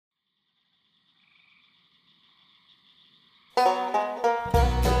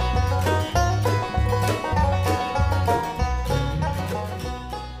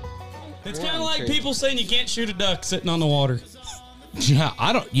people saying you can't shoot a duck sitting on the water. You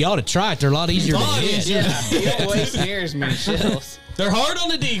ought to try it. They're a lot easier to hit. Yeah, you don't waste near as many shells. They're hard on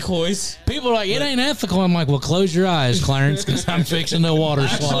the decoys. People are like, it ain't ethical. I'm like, well, close your eyes, Clarence, because I'm fixing to water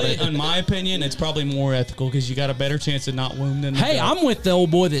swat Actually, it. in my opinion, it's probably more ethical because you got a better chance of not wounding the Hey, duck. I'm with the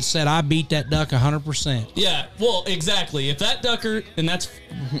old boy that said I beat that duck 100%. Yeah, well, exactly. If that ducker, and that's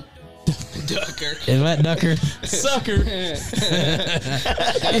Ducker. Is that ducker? sucker,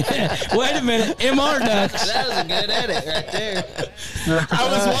 Wait a minute. MR ducks. That was a good edit right there. I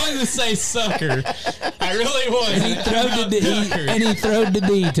was wanting to say sucker. I really was. And he throwed the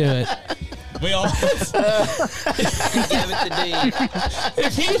D to it. We all. Give it the D.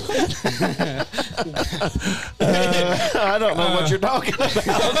 If he, I don't know what you're talking about.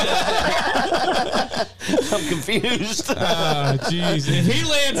 I'm confused. jeez, if he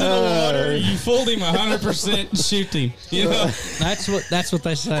lands in the water, you fooled him 100%. Shoot him. You know, That's what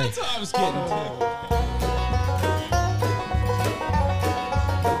they say. that's what I was getting to.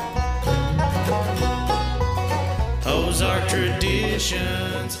 Ozark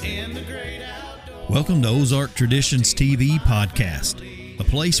Traditions in the great outdoors. Welcome to Ozark Traditions TV podcast, a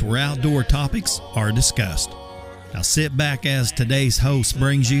place where outdoor topics are discussed. Now sit back as today's host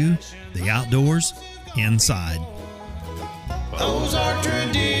brings you the outdoors inside. Ozark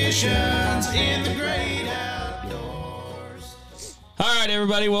Traditions in the great outdoors. All right,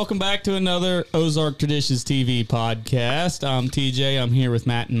 everybody, welcome back to another Ozark Traditions TV podcast. I'm TJ. I'm here with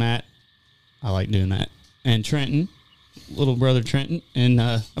Matt and Matt. I like doing that. And Trenton, little brother Trenton. And,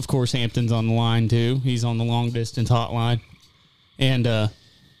 of course, Hampton's on the line, too. He's on the long-distance hotline. And,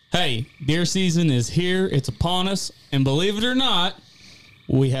 hey, deer season is here. It's upon us. And believe it or not,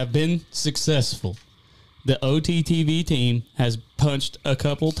 we have been successful. The OTTV team has punched a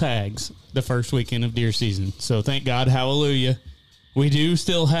couple tags the first weekend of deer season. So thank God, hallelujah. We do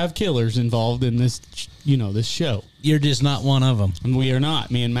still have killers involved in this, this show. You're just not one of them. And we are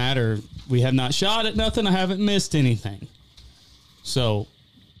not. Me and Matt we have not shot at nothing. I haven't missed anything. So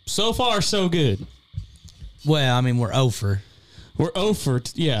far, so good. Well, I mean, we're over. We're over.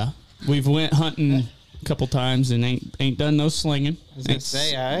 Yeah. We've went hunting a couple times and ain't done no slinging. I was going to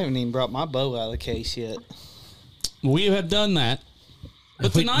say, I haven't even brought my bow out of the case yet. We have done that.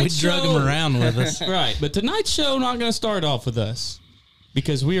 But We tonight's drug show, them around with us. right. But tonight's show not going to start off with us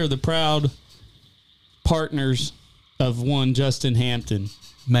because we are the proud partners of one Justin Hampton,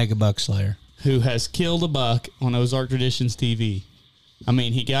 Mega Buck Slayer. who has killed a buck on Ozark Traditions TV. I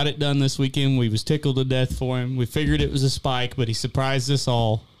mean, he got it done this weekend. We was tickled to death for him. We figured it was a spike, but he surprised us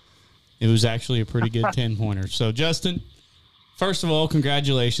all. It was actually a pretty good 10-pointer. So, Justin, first of all,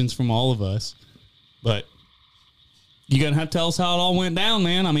 congratulations from all of us. But you're going to have to tell us how it all went down,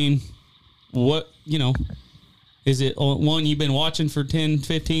 man. I mean, is it one you've been watching for 10,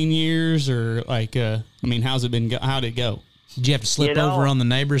 15 years? Or, how's it been? How'd it go? Did you have to slip over on the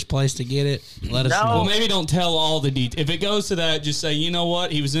neighbor's place to get it? Let us know. Well, maybe don't tell all the details. If it goes to that, just say, you know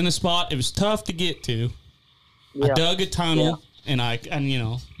what? He was in a spot. It was tough to get to. I dug a tunnel,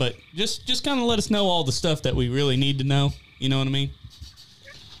 but just kind of let us know all the stuff that we really need to know. You know what I mean?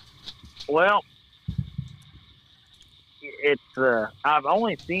 Well, it's I've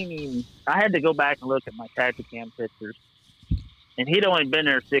only seen him. I had to go back and look at my Tacticam pictures, and he'd only been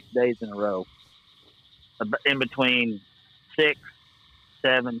there 6 days in a row. In between 6,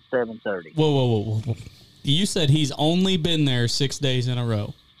 7, 7:30. Whoa. You said he's only been there 6 days in a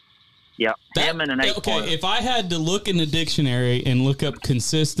row. Yeah, him and an 8 pointer. Okay, if I had to look in the dictionary and look up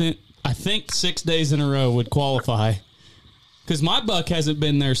consistent, I think 6 days in a row would qualify. Because my buck hasn't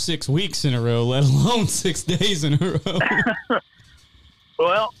been there 6 weeks in a row, let alone 6 days in a row.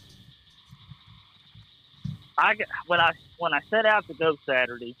 Well, when I set out to go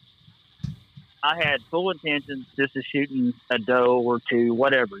Saturday, I had full intentions just of shooting a doe or two,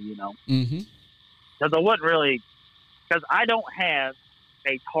 whatever, Mm-hmm. Because I wasn't really, because I don't have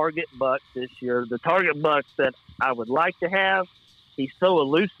a target buck this year. The target buck that I would like to have, he's so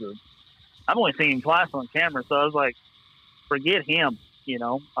elusive. I've only seen him twice on camera, so I was like, forget him,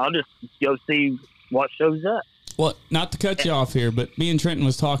 I'll just go see what shows up. Well, not to cut you off here, but me and Trenton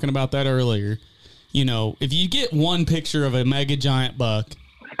was talking about that earlier. If you get one picture of a mega giant buck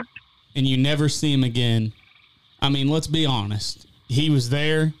and you never see him again, I mean, let's be honest. He was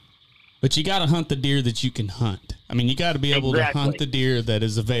there, but you got to hunt the deer that you can hunt. I mean, you got to be able to hunt the deer that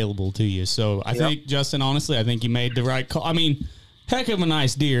is available to you. So I think, Justin, honestly, I think you made the right call. I mean, heck of a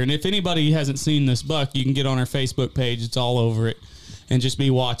nice deer. And if anybody hasn't seen this buck, you can get on our Facebook page. It's all over it. And just be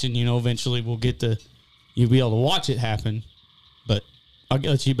watching. Eventually you'll be able to watch it happen. But I'll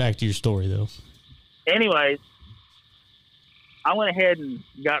let you back to your story, though. Anyways, I went ahead and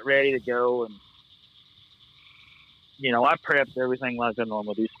got ready to go, and I prepped everything like I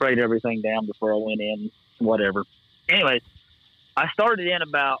normally do, sprayed everything down before I went in, whatever. Anyways, I started in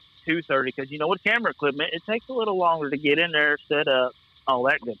about 2:30 because, with camera equipment, it takes a little longer to get in there, set up, all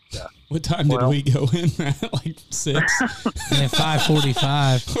that good stuff. What time did we go in at? Like 6? Yeah,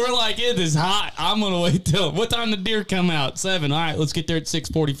 5:45. We're like, it is hot. I'm going to wait till. What time did deer come out? 7. All right, let's get there at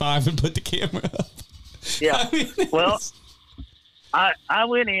 6:45 and put the camera up. Yeah. I mean, Well, I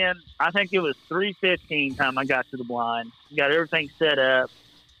went in, I think it was 3:15 time I got to the blind, got everything set up,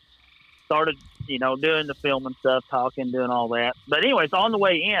 started, doing the filming stuff, talking, doing all that. But anyways, on the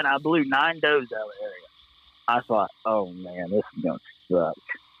way in, I blew 9 does out of the area. I thought, oh man, this is going to suck.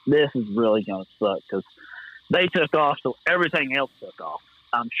 This is really going to suck because they took off, so everything else took off,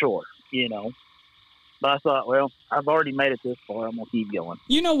 I'm sure, But I thought, well, I've already made it this far. I'm going to keep going.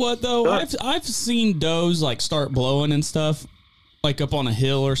 You know what, though? Sure. I've seen does, like, start blowing and stuff, like up on a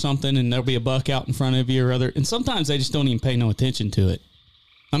hill or something, and there'll be a buck out in front of you or other. And sometimes they just don't even pay no attention to it.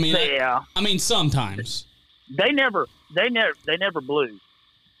 I mean, Yeah. I mean, sometimes. They never blew.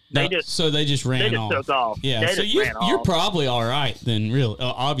 They just ran off. took off. Yeah, They so just you're ran off. probably all right then, really.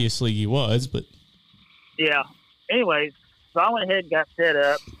 Obviously you was, but. Yeah. Anyways, so I went ahead and got set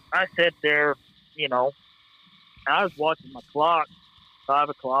up. I sat there, I was watching my clock, 5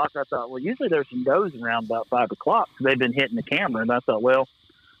 o'clock. I thought, well, usually there's some does around about 5 o'clock. So they've been hitting the camera. And I thought, well,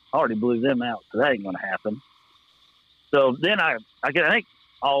 I already blew them out, so that ain't going to happen. So then I think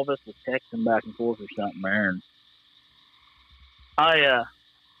all of us was texting back and forth or something there. And I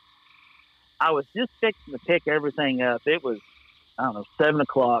was just fixing to pick everything up. It was, 7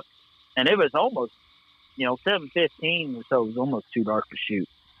 o'clock. And it was almost, 7:15 or so. It was almost too dark to shoot.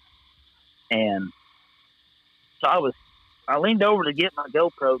 And so I leaned over to get my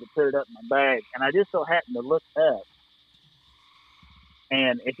GoPro to put it up in my bag. And I just so happened to look up.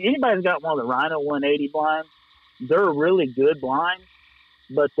 And if anybody's got one of the Rhino 180 blinds, they're really good blinds,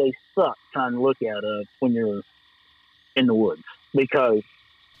 but they suck trying to look out of when you're in the woods because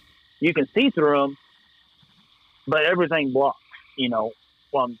you can see through them, but everything blocks,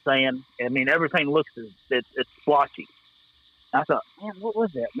 what I'm saying. I mean, everything looks, it's splotchy. I thought, man, what was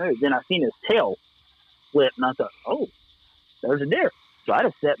that move? Then I seen his tail flip, and I thought, oh, there's a deer. So I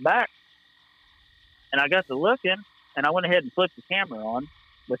just stepped back, and I got to looking, and I went ahead and flipped the camera on,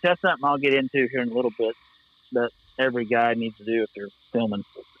 which that's something I'll get into here in a little bit that every guy needs to do if they're filming.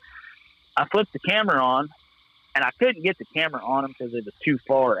 I flipped the camera on, and I couldn't get the camera on him because it was too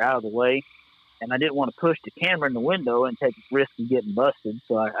far out of the way, and I didn't want to push the camera in the window and take the risk of getting busted.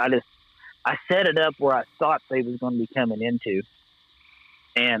 So I set it up where I thought they was going to be coming into.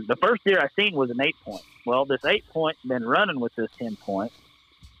 And the first deer I seen was an 8-point. Well, this 8-point been running with this 10-point,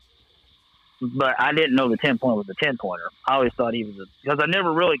 but I didn't know the 10-point was a 10-pointer. I always thought he was because I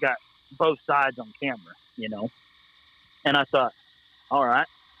never really got both sides on camera, And I thought, all right,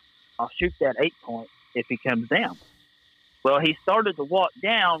 I'll shoot that 8-point if he comes down. Well, he started to walk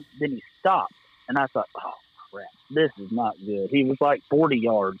down, then he stopped. And I thought, oh, crap, this is not good. He was like 40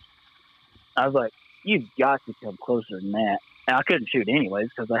 yards. I was like, you've got to come closer than that. And I couldn't shoot anyways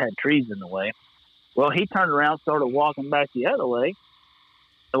because I had trees in the way. Well, he turned around, started walking back the other way.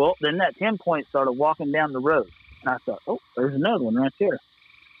 Well, then that 10-point started walking down the road. And I thought, oh, there's another one right there.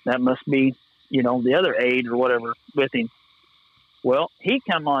 That must be, the other aide or whatever with him. Well, he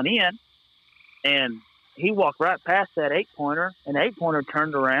come on in, and he walked right past that 8-pointer, and the 8-pointer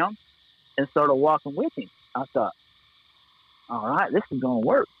turned around and started walking with him. I thought, all right, this is going to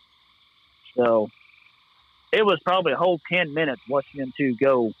work. So it was probably a whole 10 minutes watching them two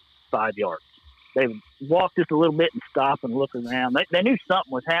go 5 yards. They would walk just a little bit and stop and look around. They knew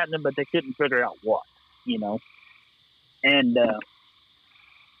something was happening, but they couldn't figure out what, And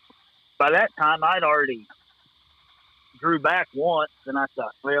by that time, I'd already drew back once, and I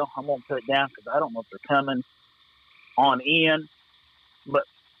thought, well, I'm going to put it down because I don't know if they're coming on in. But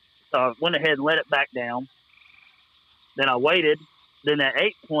I went ahead and let it back down. Then I waited. Then that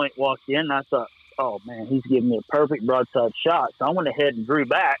 8-point walked in, and I thought, oh, man, he's giving me a perfect broadside shot. So I went ahead and drew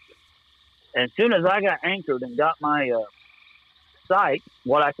back. And as soon as I got anchored and got my sight,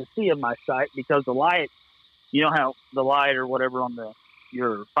 what I could see of my sight, because the light, you know how the light or whatever on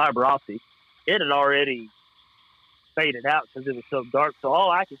your fiber optic, it had already faded out because it was so dark. So all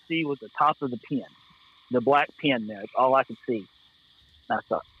I could see was the top of the pin, the black pin there. That's all I could see. And I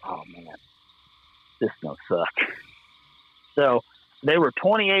thought, oh, man, this is going to suck. So they were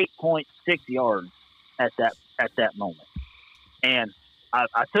 28.6 yards at that moment. And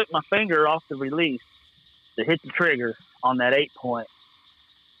I took my finger off the release to hit the trigger on that 8-point,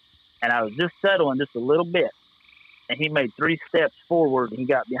 and I was just settling just a little bit. And he made 3 steps forward, and he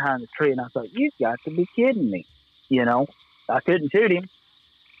got behind the tree, and I thought, you've got to be kidding me. you know, I couldn't shoot him.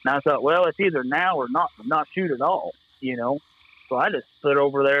 And I thought, well, it's either now or not shoot at all, you know. So I just stood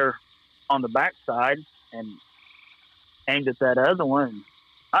over there on the backside and aimed at that other one. And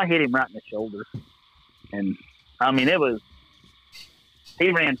I hit him right in the shoulder. And, I mean, he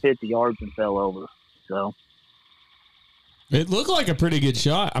ran 50 yards and fell over. So It looked like a pretty good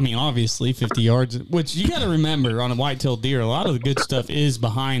shot. I mean, obviously 50 yards, which you got to remember on a white-tailed deer, a lot of the good stuff is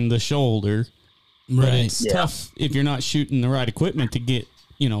behind the shoulder. But Right. it's tough if you're not shooting the right equipment to get,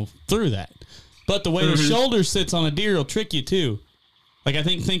 you know, through that. But the way Mm-hmm. the shoulder sits on a deer will trick you too. Like I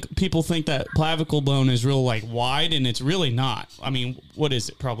think people think that clavicle bone is real like wide, and it's really not. I mean, what is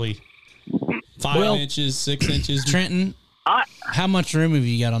it? Probably 5 inches, 6 inches. Trenton, how much room have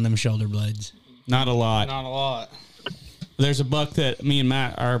you got on them shoulder blades? Not a lot. Not a lot. There's a buck that me and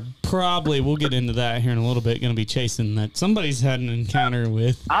Matt are probably, we'll get into that here in a little bit, going to be chasing that somebody's had an encounter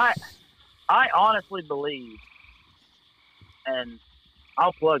with. I honestly believe, and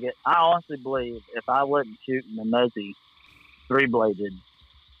I'll plug it, I honestly believe if I wasn't shooting the Muzzy 3-bladed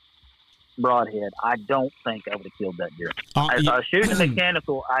broadhead, I don't think I would have killed that deer. If I was shooting a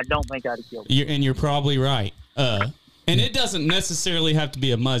mechanical, I don't think I'd have killed it. You're probably right. And it doesn't necessarily have to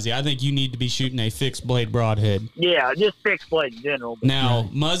be a Muzzy. I think you need to be shooting a fixed blade broadhead. Yeah, just fixed blade in general. But Now,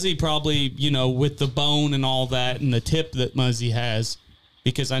 Muzzy probably, you know, with the bone and all that and the tip that Muzzy has,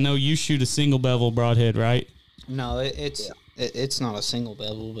 because I know you shoot a single bevel broadhead, right? No, it's not a single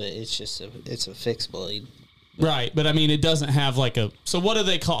bevel, but it's just it's a fixed blade. Right, but I mean, it doesn't have like a. So what do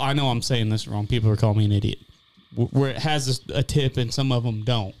they call? I know I'm saying this wrong. People are calling me an idiot. Where it has a tip and some of them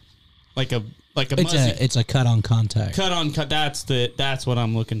don't. Like a Muzzy. It's a cut on contact. Cut on cut. That's what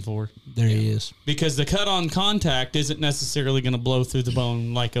I'm looking for. There he is. Because the cut on contact isn't necessarily going to blow through the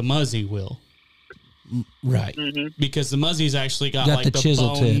bone like a Muzzy will. Right. Because the Muzzy's actually got Got like the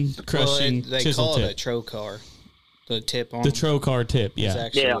chisel bone tip. crushing they chisel call tip. it a trocar. The tip on The trocar tip, is yeah.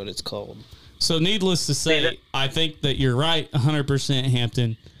 actually Yeah. what it's called. So needless to say, I think that you're right 100%,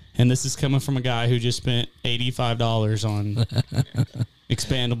 Hampton. And this is coming from a guy who just spent $85 on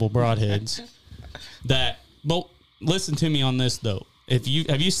expandable broadheads. Well, listen to me on this though. Have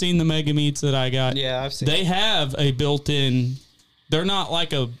you seen the Mega Meats that I got? Yeah, I've seen They have a built-in. They're not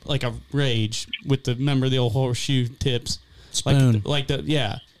like a Rage with the remember the old horseshoe tips. Spoon.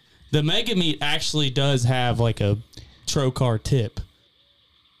 The Mega Meat actually does have like a trocar tip.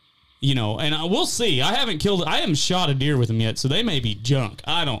 You know, and I will see. I haven't shot a deer with them yet, so they may be junk.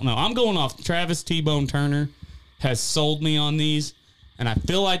 I don't know. I'm going off Travis T-Bone Turner has sold me on these, and I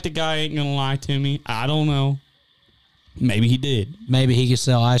feel like the guy ain't gonna lie to me. I don't know. Maybe he did. Maybe he could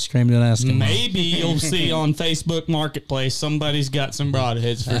sell ice cream to an Eskimo. Maybe you'll see on Facebook Marketplace somebody's got some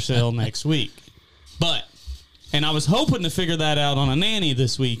broadheads for sale next week. And I was hoping to figure that out on a nanny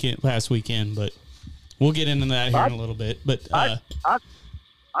last weekend, but we'll get into that here in a little bit. But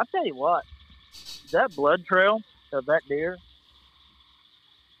I'll tell you what, that blood trail of that deer,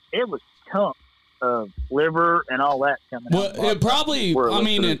 it was chunks of liver and all that coming out. well, it probably. I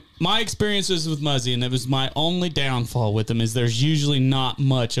mean, my experiences with Muzzy, and it was my only downfall with them, is there's usually not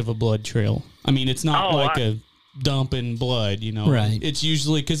much of a blood trail. I mean, it's not a dump in blood, you know. Right. It's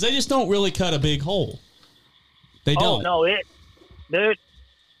usually because they just don't really cut a big hole. They don't. Oh, no, dude,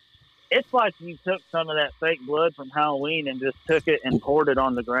 it's like you took some of that fake blood from Halloween and just took it and poured it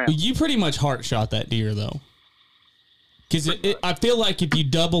on the ground. You pretty much heart shot that deer, though. Because I feel like if you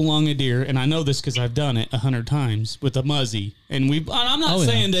double lung a deer, and I know this because I've done it 100 times with a Muzzy, and I'm not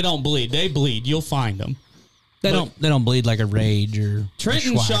saying they don't bleed. They bleed. You'll find them. They don't bleed like a Rage or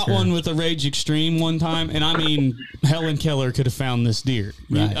Trenton a shot Schwacker. one with a Rage Extreme one time, and I mean, Helen Keller could have found this deer.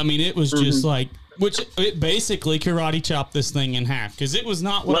 Right. I mean, it was just like, it basically karate chopped this thing in half because it was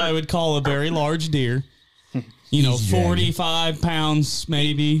not what I would call a very large deer. You know, 45 pounds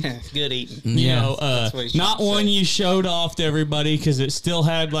maybe. Good eating. You Yeah. know, what he's not trying to one say. you showed off to everybody because it still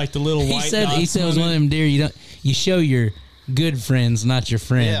had like the little He white said dots it was on one of them deer you show your good friends, not your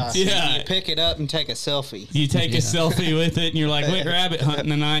friends. Yeah. You pick it up and take a selfie. You take a selfie with it, and you're like, went rabbit hunting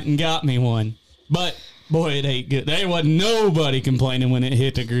tonight and got me one. But, boy, it ain't good. There wasn't nobody complaining when it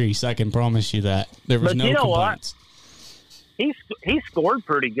hit the grease. I can promise you that. There was But no you know what? complaints. He scored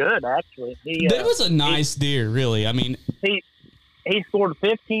pretty good, actually. That was a nice deer, really. I mean, He scored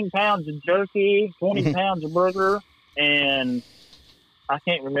 15 pounds of jerky, 20 pounds of burger, and I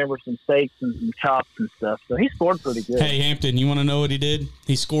can't remember some steaks and some chops and stuff. So he scored pretty good. hey, Hampton, you want to know what he did?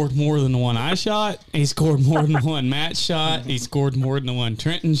 He scored more than the one I shot. He scored more than the one Matt shot. He scored more than the one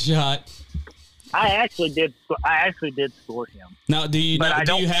Trenton shot. I actually did score him. Now, do you But I do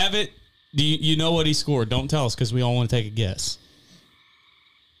don't- you have it? Do you know what he scored? Don't tell us because we all want to take a guess.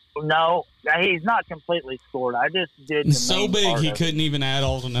 No, he's not completely scored. I just did. The So main big part he of it. couldn't even add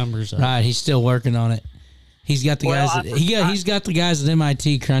all the numbers up. Right, he's still working on it. He's got the Well, guys. He's got the guys at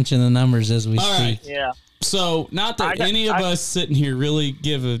MIT crunching the numbers as we All speak. right. Yeah. So, not that I got- any of us sitting here really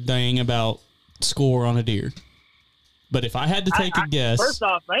give a dang about score on a deer, but if I had to take a guess, First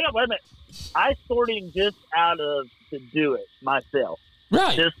off, hang on, wait a minute. I scored him just out of to do it myself.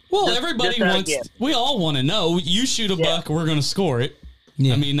 right? just- Everybody just out of wants. guess. We all want to know. You shoot a Yeah. buck, we're going to score it.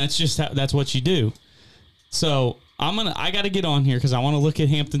 Yeah. I mean, that's just that's what you do. So I got to get on here because I want to look at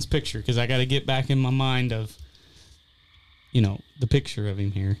Hampton's picture because I got to get back in my mind of, the picture of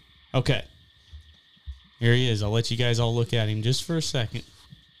him here. Okay, here he is. I'll let you guys all look at him just for a second.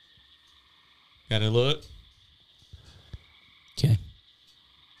 Got to look. Okay.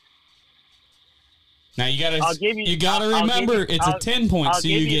 Now you I'll gotta give you- gotta I'll give remember you- it's a I'll- 10 points, I'll so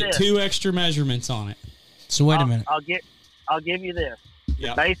give you you get this. 2 extra measurements on it. So wait a minute. I'll give you this.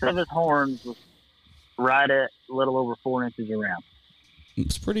 Yeah, Base of his horns was right at a little over 4 inches around.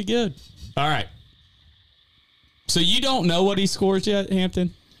 it's pretty good. All right. So you don't know what he scores yet,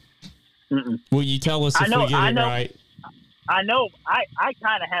 Hampton? Mm-mm. Will you tell us I if know- we get I it know. right? I know. I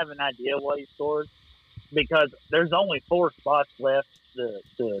kind of have an idea what he scored because there's only 4 spots left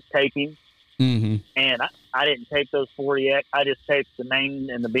to tape him, Mm-hmm. and I didn't tape those 4 yet. I just taped the main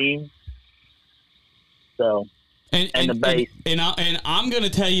and the beam. So And the base. And I'm going to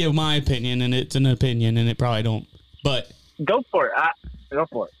tell you my opinion, and it's an opinion, and it probably don't. But go for it. Go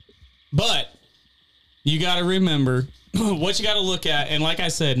for it. But you got to remember what you got to look at. And like I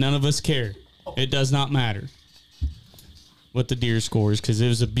said, none of us care. It does not matter what the deer scores because it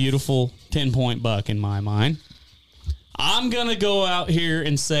was a beautiful 10-point buck in my mind. I'm going to go out here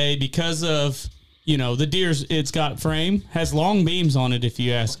and say because of, the deer's, it's got frame, has long beams on it if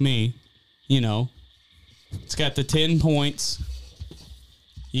you ask me, It's got the 10 points.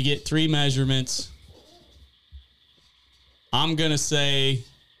 You get 3 measurements. I'm going to say,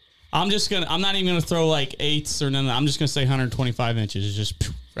 I'm not even going to throw like eighths or none of that. I'm just going to say 125 inches, just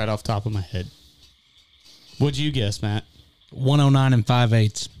right off the top of my head. What'd you guess, Matt? 109 and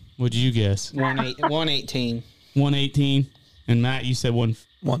 5/8. What'd you guess? 118. 118. And Matt, you said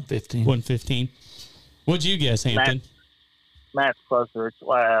 115. 115. What'd you guess, Hampton? Matt's closer. It's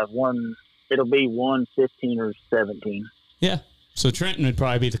one. It'll be 115 or 17. Yeah. So Trenton would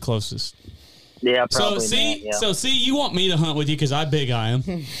probably be the closest. Yeah, So probably. see, Matt, yeah. you want me to hunt with you because I big eye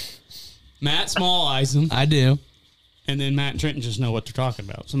him. Matt small eyes him, I do. and then Matt and Trenton just know what they're talking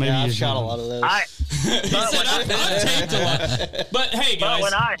about. So maybe Yeah, you I've just shot a know. lot of those. He said, I've taped a lot. But hey, But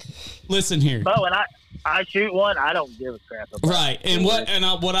when guys, listen here. I shoot one, I don't give a crap about Right, and what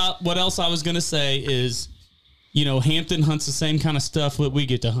else I was gonna say is, Hampton hunts the same kind of stuff that we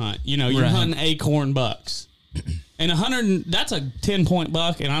get to hunt. You're Right. hunting acorn bucks, and 100. That's a 10-point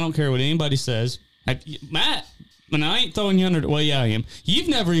buck, and I don't care what anybody says. Matt, and I ain't throwing you under. Well, yeah, I am. You've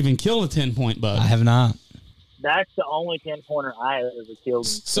never even killed a 10-point buck. I have not. That's the only 10-pointer I have ever killed.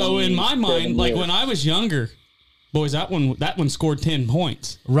 So in my mind, like when I was younger, boys, that one scored 10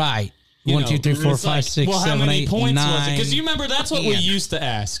 points. Right. You 1, know, 2, 3, 4, it's 5, like, 6, well, 7, how many 8, points 9. was it? Because you remember that's what we 10. used to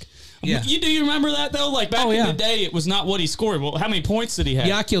ask. Yeah. Do you remember that though? Like back Oh, in yeah. the day, it was not what he scored. Well, how many points did he have?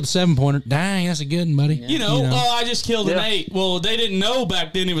 Yeah, I killed 7-pointer. Dang, that's a good one, buddy. Oh, I just killed an Yeah. 8. Well, they didn't know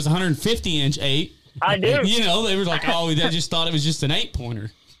back then it was a 150-inch 8. I do. They were like, oh, they just thought it was just an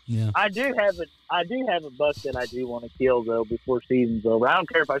 8-pointer. Yeah. I do have a buck that I do want to kill though before season's over. I don't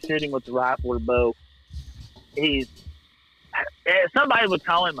care if I shoot him with the rifle or bow. Somebody would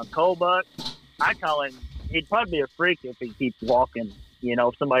call him a coal buck. I call him. He'd probably be a freak if he keeps walking.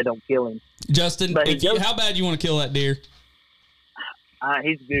 If somebody don't kill him. Justin, But he how bad you want to kill that deer?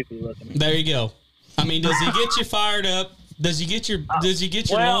 He's goofy looking. There you go. I mean, does he get you fired up? Does he get your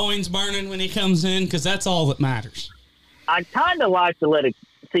well- loins burning when he comes in? Because that's all that matters. I kind of like to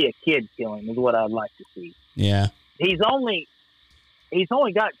see a kid kill him. Is what I'd like to see. Yeah. He's only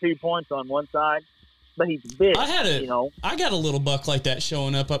got 2 points on one side, but he's big. I got a little buck like that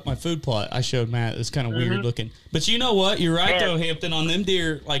showing up my food plot. I showed Matt. It's kind of weird looking. But you know what? You're right, though, Hampton. On them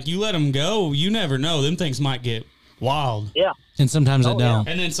deer, like, you let them go, you never know. Them things might get wild. Yeah. And sometimes I don't.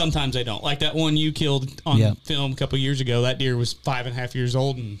 And then sometimes they don't. Like that one you killed on film a couple years ago. That deer was 5.5 years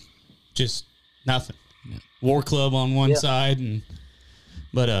old and just nothing. Yeah. War club on one side.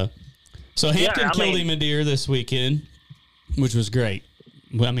 So Hampton killed him a deer this weekend, which was great.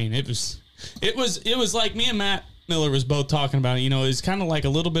 I mean, it was like me and Matt Miller was both talking about it. It's kind of like a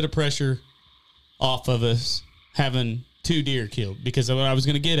little bit of pressure off of us having 2 deer killed because what I was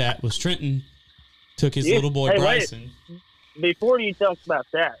going to get at was Trenton took his little boy Bryson. Before you talk about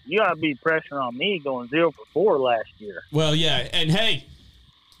that, you got to be pressure on me going 0 for 4 last year. Well, yeah, and hey,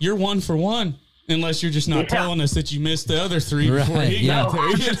 you're 1 for 1. Unless you're just not telling us that you missed the other 3 before Right, he got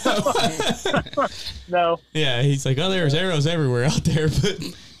there. No. Yeah, he's like, oh, there's arrows everywhere out there.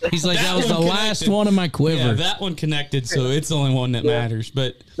 But He's like, that was the one last connected. one of my quiver. yeah, that one connected, so it's the only one that matters.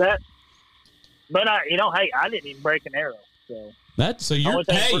 But But hey, I didn't even break an arrow. So you're Only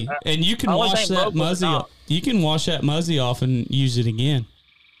thing- and you can only wash thing that broke was the muzzy knob. off. You can wash that muzzy off and use it again.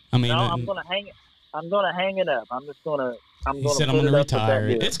 I mean, no, I'm gonna hang it. I'm gonna hang it up. I'm just gonna. he said I'm gonna retire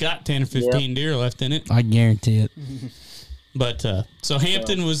it. It's got 10 or 15 deer left in it. I guarantee it. But so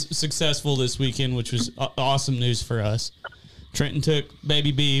Hampton was successful this weekend, which was awesome news for us. Trenton took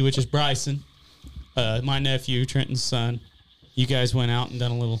baby B, which is Bryson, my nephew, Trenton's son. You guys went out and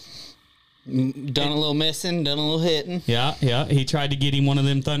done a little missing, done a little hitting. Yeah. He tried to get him one of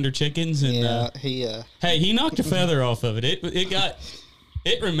them thunder chickens, and he knocked a feather off of it.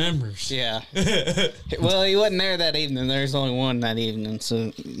 It remembers. Yeah. Well, he wasn't there that evening. There's only one that evening,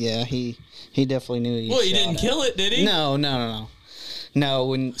 so yeah, he definitely knew. He didn't kill it, did he? No. No,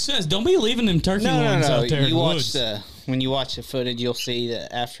 when says don't be leaving them turkey ones out there. You in watch the woods. When you watch the footage, you'll see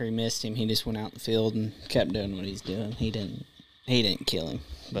that after he missed him, he just went out in the field and kept doing what he's doing. He didn't kill him.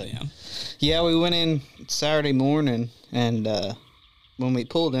 But yeah, we went in Saturday morning, and when we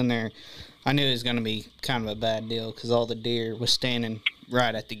pulled in there, I knew it was going to be kind of a bad deal because all the deer was standing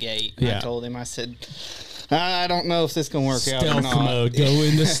right at the gate. And I told him, I said, I don't know if this can work out or not. Stealth mode. Go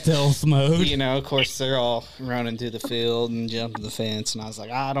into stealth mode. You know, of course, they're all running through the field and jumping the fence, and I was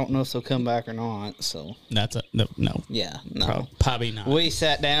like, I don't know if they'll come back or not. So that's no. Yeah, no. Probably not. We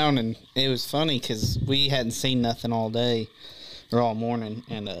sat down, and it was funny because we hadn't seen nothing all day or all morning,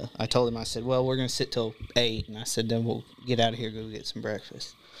 and I told him, I said, well, we're going to sit till 8, and I said, then we'll get out of here, go get some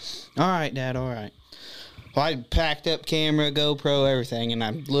breakfast. All right, Dad, all right. Well, I packed up camera, GoPro, everything, and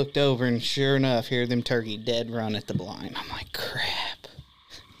I looked over, and sure enough, here them turkey dead run at the blind. I'm like, crap.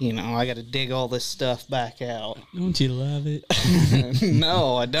 You know, I got to dig all this stuff back out. Don't you love it?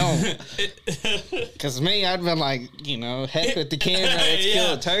 No, I don't. Because me, I'd been like, heck with the camera, let's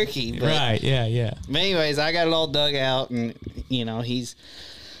kill a turkey. But, right, yeah. But anyways, I got it all dug out, and,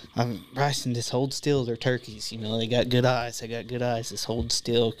 Bryson, just hold still. They're turkeys, they got good eyes. Just hold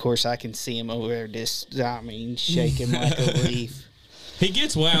still. Of course, I can see him over there shaking like a leaf. He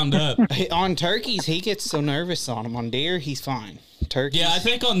gets wound up. On turkeys, he gets so nervous on them. On deer, he's fine. Turkeys. Yeah, I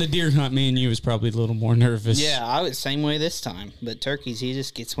think on the deer hunt, me and you was probably a little more nervous. Yeah, I was same way this time. But turkeys, he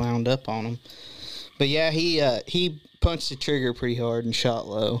just gets wound up on them. But yeah, he punched the trigger pretty hard and shot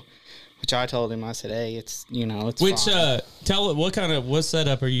low. Which I told him, I said, hey, it's fine. Tell it, what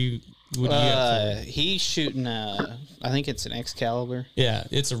setup are you, what do you got for? He's shooting, I think it's an Excalibur. Yeah,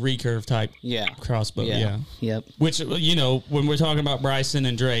 it's a recurve type crossbow, yeah. Yep. Which, when we're talking about Bryson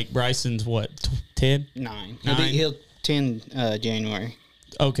and Drake, Bryson's what, 10? 9. 9? He'll 10 January.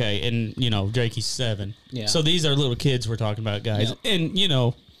 Okay, and, Drake, he's 7. Yeah. So these are little kids we're talking about, guys. Yep.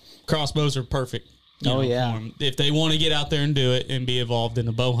 And, crossbows are perfect. For them. If they want to get out there and do it and be involved in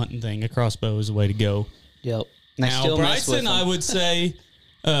a bow hunting thing, a crossbow is the way to go. Yep. Now, Bryson, I would say,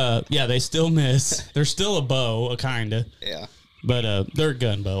 they still miss. They're still a bow, kind of. Yeah. But they're a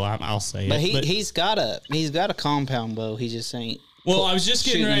gun bow, I'll say but it. He's got a compound bow. He just ain't. Well, I was just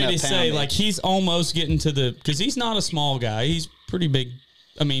getting ready to say, poundage. like, he's almost getting to because he's not a small guy. He's pretty big.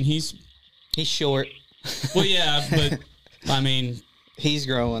 I mean, he's short. Well, yeah, but, I mean. He's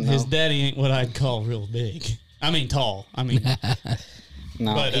growing, though. His daddy ain't what I'd call real big. I mean, tall. I mean.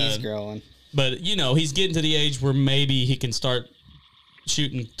 No, but, he's growing. But, he's getting to the age where maybe he can start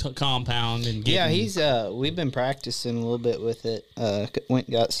shooting compound and getting. Yeah, he's, we've been practicing a little bit with it. Went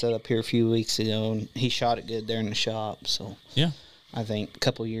and got set up here a few weeks ago, and he shot it good there in the shop. So, yeah. I think a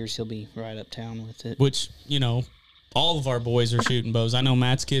couple years he'll be right uptown with it. Which, all of our boys are shooting bows. I know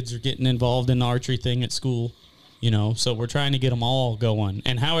Matt's kids are getting involved in the archery thing at school. So we're trying to get them all going.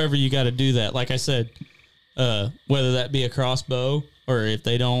 And however you got to do that, like I said, whether that be a crossbow or if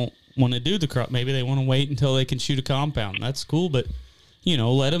they don't want to do maybe they want to wait until they can shoot a compound. That's cool, but,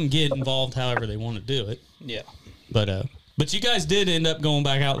 let them get involved however they want to do it. Yeah. But you guys did end up going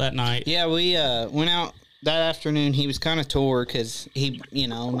back out that night. Yeah, we went out that afternoon. He was kind of tore because he,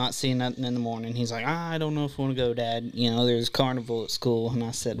 not seeing nothing in the morning. He's like, I don't know if I want to go, Dad. There's carnival at school. And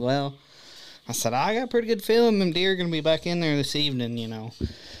I said, I got a pretty good feeling them deer are going to be back in there this evening,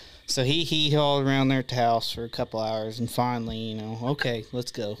 So he hauled around there at the house for a couple hours, and finally, okay,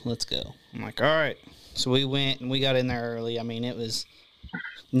 let's go. I'm like, all right. So we went, and we got in there early. I mean, it was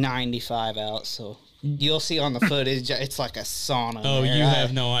 95 out, so you'll see on the footage, it's like a sauna. Oh, there. you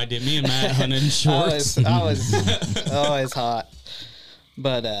have no idea. Me and Matt hunting in shorts. I was hot.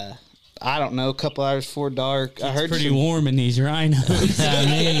 But I don't know, a couple hours before dark. I heard Pretty some- warm in these rhinos. I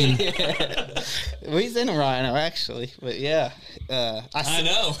mean, Well, he's in a rhino actually, but yeah, I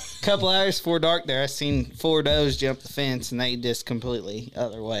know. A couple hours before dark there, I seen 4 does jump the fence, and they just completely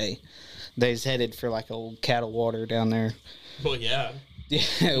other way. They was headed for like old cattle water down there. Well, yeah.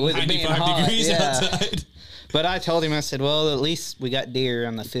 Yeah, with it being 95 hot. degrees Yeah. outside. But I told him, I said, well, at least we got deer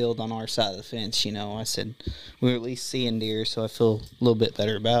on the field on our side of the fence, you know. I said, we're at least seeing deer, so I feel a little bit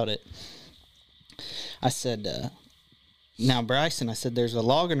better about it. I said, now, Bryson, I said, there's a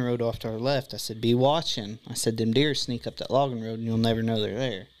logging road off to our left. I said, be watching. I said, them deer sneak up that logging road, and you'll never know they're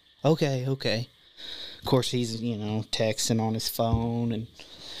there. Okay. Of course, he's, you know, texting on his phone and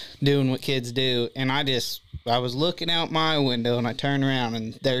doing what kids do. And I was looking out my window, and I turned around,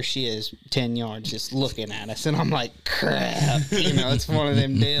 and there she is, 10 yards, just looking at us. And I'm like, crap. You know, it's one of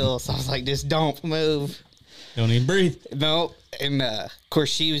them deals. I was like, just don't move. Don't even breathe. No. And, of course,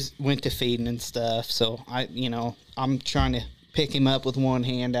 she went to feeding and stuff. So, I'm trying to pick him up with one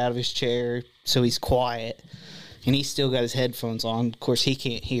hand out of his chair so he's quiet. And he's still got his headphones on. Of course, he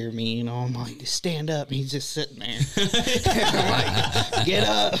can't hear me. You know, I'm like, just stand up. And he's just sitting there. I'm like, get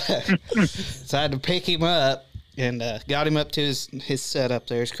up. So I had to pick him up and got him up to his setup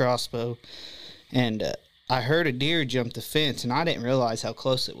there, his crossbow. And I heard a deer jump the fence, and I didn't realize how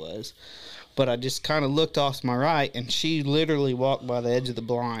close it was. But I just kind of looked off to my right, and she literally walked by the edge of the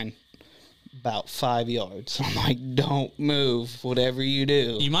blind about 5 yards. I'm like, don't move, whatever you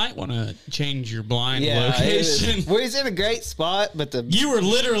do. You might want to change your blind Yeah, location. well, he's in a great spot, but You were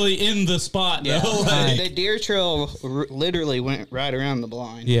literally in the spot, yeah, though. Like- the deer trail literally went right around the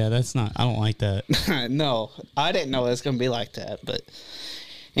blind. yeah, that's not. I don't like that. No, I didn't know it was going to be like that. But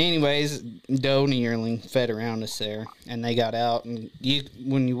anyways, doe and yearling fed around us there, and they got out. And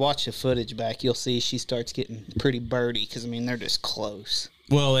when you watch the footage back, you'll see she starts getting pretty birdie because, I mean, they're just close.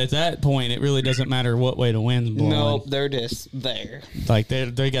 Well, at that point, it really doesn't matter what way the wind's blowing. Nope, they're just there. Like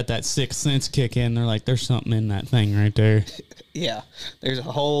they got that sixth sense kick in. They're like, there's something in that thing right there. Yeah, there's a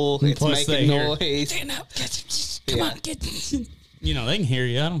hole. It's Plus making they hear, noise. Stand up, come Yeah. on, get. You know, they can hear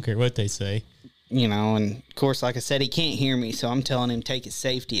you. I don't care what they say. You know, and of course, like I said, he can't hear me, so I'm telling him take his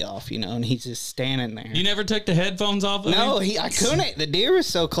safety off. You know, and he's just standing there. You never took the headphones off of No, him? I couldn't. The deer was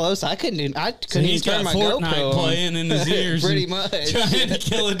so close. I couldn't even He's turn got my Fortnite GoPro on. playing in his ears. Pretty and much. Trying to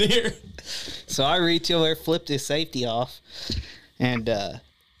kill a deer. So I reach over there, flipped his safety off, and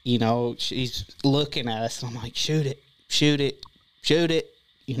you know, she's looking at us, and I'm like, shoot it.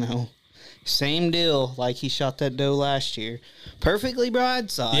 You know, same deal like he shot that doe last year, perfectly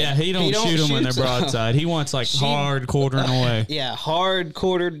broadside. Yeah, he don't shoot them when they're shoot 'em. broadside. He wants like hard quartering away. Yeah, hard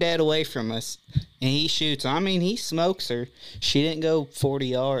quarter dead away from us, and he shoots. I mean, he smokes her. She didn't go 40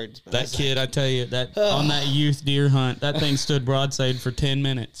 yards. But I That was kid, I tell you, that on that youth deer hunt, that thing stood broadside for 10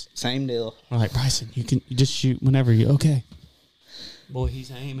 minutes. like, same deal. We're like, Bryson, you just shoot whenever you okay. Boy,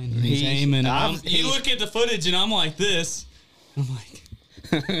 he's aiming. He's aiming. And you look at the footage, and I'm like this. I'm like,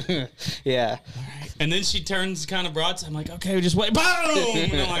 Yeah. and then she turns kind of broadside. I'm like, okay, just wait. Boom!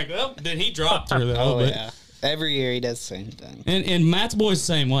 And I'm like, well, then he dropped her though. Oh but- yeah. Every year he does the same thing. And Matt's boy's the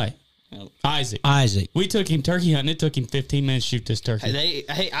same way. Yep. Isaac. We took him turkey hunting. It took him 15 minutes to shoot this turkey. They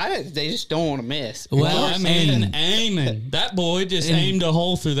just don't want to miss. Well, I mean, aiming. That boy just aimed a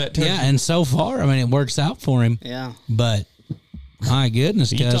hole through that turkey. yeah, and so far, I mean, it works out for him. Yeah. But my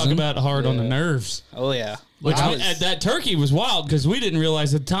goodness, You cousin. talk about hard on the nerves. Oh yeah. Which I was- that turkey was wild because we didn't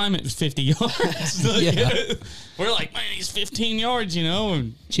realize at the time it was 50 yards. Like, Yeah. We're like, man, he's 15 yards, you know.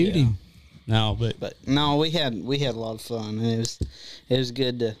 And Shoot him. no, but no, we had a lot of fun. It was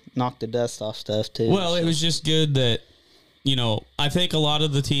good to knock the dust off stuff too. well, it was just good that I think a lot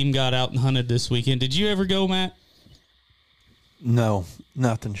of the team got out and hunted this weekend. Did you ever go, Matt? No,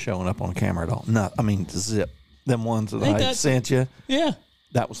 nothing showing up on camera at all. I mean, zip. Them ones that Ain't I that- sent you, Yeah.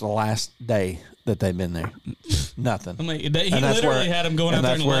 that was the last day that they've been there. Nothing. I mean, he And that's literally where- had him going and out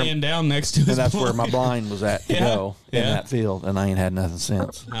there that's and where- laying down next to his And that's where my blind. blind was at to Yeah, go in yeah. that field, and I ain't had nothing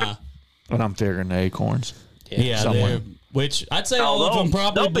since. And I'm figuring the acorns. Yeah, somewhere. which I'd say all of they'll- them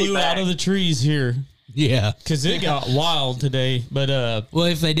probably they'll be blew out back. of the trees here Yeah. because it got wild today. But Well,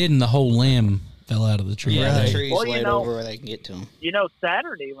 if they didn't, the whole limb fell out of the tree. yeah, the right. trees Well, you laid know- over where they can get to them. You know,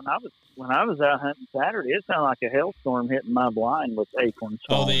 Saturday when I was out hunting Saturday, it sounded like a hailstorm hitting my blind with acorns.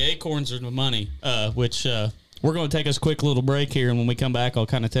 oh, falling. the acorns are the money. Which we're going to take us a quick little break here, and when we come back, I'll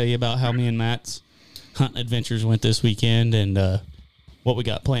kind of tell you about how me and Matt's hunting adventures went this weekend and what we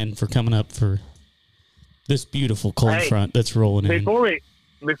got planned for coming up for this beautiful cold Hey, front that's rolling in. Before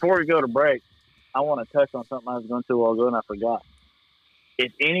we go to break, I want to touch on something I was going to a while ago and I forgot.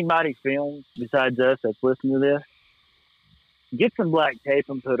 If anybody films besides us that's listening to this, get some black tape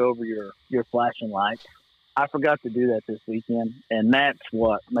and put over your flashing lights. I forgot to do that this weekend, and that's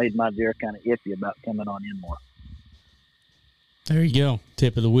what made my deer kind of iffy about coming on in more. There you go.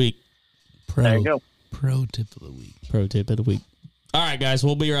 Tip of the week. There you go. Pro tip of the week. Pro tip of the week. All right, guys,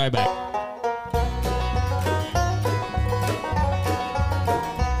 we'll be right back.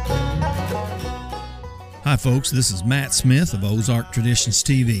 Hi, folks. This is Matt Smith of Ozark Traditions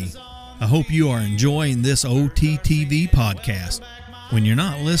TV. I hope you are enjoying this OTTV podcast. When you're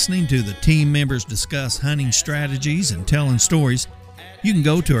not listening to the team members discuss hunting strategies and telling stories, you can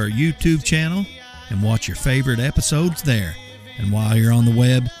go to our YouTube channel and watch your favorite episodes there. And while you're on the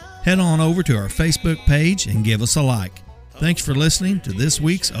web, head on over to our Facebook page and give us a like. Thanks for listening to this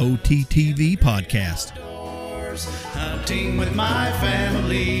week's OTTV podcast. Hunting with my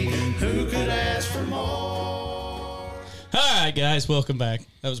family, who could ask for more? All right, guys, welcome back.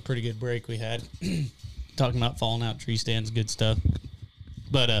 That was a pretty good break we had. Talking about falling out tree stands, good stuff.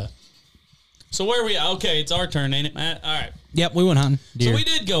 But, so where are we at? Okay, it's our turn, ain't it, Matt? All right. Yep, we went hunting. Deer. So we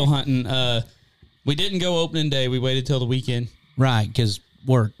did go hunting. We didn't go opening day. We waited till the weekend. Right, because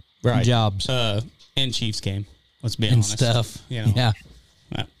work, Right. jobs, And Chiefs game. Let's be and honest. stuff. You know. Yeah.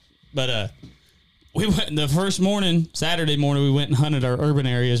 But we went the first morning, Saturday morning. We went and hunted our urban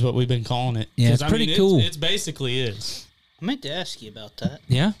area, is what we've been calling it. Yeah, 'Cause, it's pretty cool. It's basically is. I meant to ask you about that.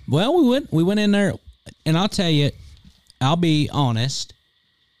 Yeah. Well, we went in there, and I'll tell you, I'll be honest.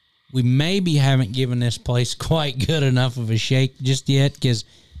 We maybe haven't given this place quite good enough of a shake just yet because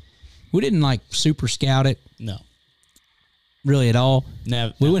we didn't like super scout it No. really at all.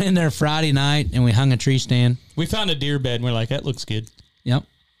 No. We went in there Friday night and we hung a tree stand. We found a deer bed and we're like, that looks good. Yep.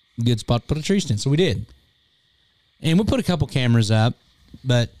 Good spot to put a tree stand. So we did. And we put a couple cameras up,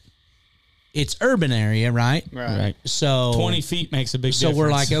 but it's urban area, right? Right. So 20 feet makes a big So difference.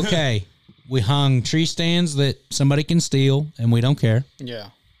 we're like, okay, we hung tree stands that somebody can steal and we don't care. Yeah.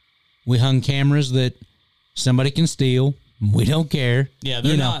 We hung cameras that somebody can steal. We don't care. yeah,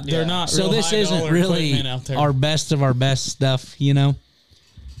 they're you know. not. They're not. So real this high isn't dollar really equipment out there. our best of our best stuff, you know.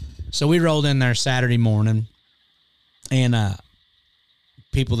 So we rolled in there Saturday morning, and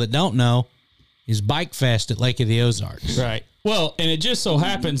people that don't know is Bike Fest at Lake of the Ozarks. Right. Well, and it just so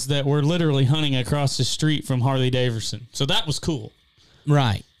happens that we're literally hunting across the street from Harley Davidson, so that was cool.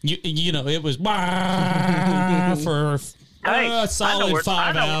 Right. You know, it was for Hey, a solid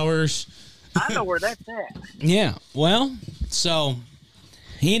 5 hours. I know where that's at. Yeah. Well, so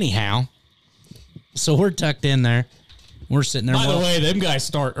anyhow, so we're tucked in there. We're sitting there. By the well, way, them guys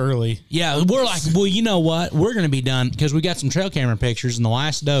start early. yeah, we're like, well, you know what? We're going to be done because we got some trail camera pictures, and the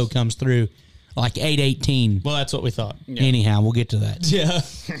last doe comes through like 8:18. Well, that's what we thought. Anyhow, we'll get to that. Yeah.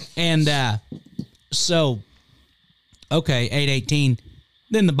 And so, okay, 8:18.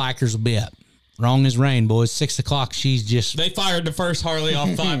 Then the bikers will be up. Wrong as rain, boys. 6 o'clock. She's just They fired the first Harley off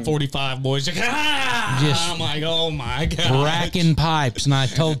 5:45, boys. Like, Just I'm like, oh my god, racking pipes. And I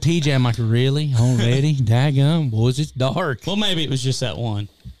told TJ, I'm like, really? Already? Daggum, boys, it's dark. Well, maybe it was just that one.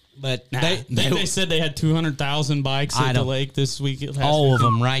 But Nah, they they said they had 200,000 bikes I at the don't- lake this week. all of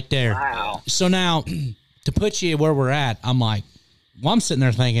them right there. Wow. So now, to put you where we're at, I'm like, well, I'm sitting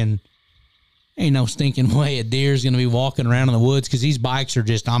there thinking, ain't no stinking way a deer's going to be walking around in the woods because these bikes are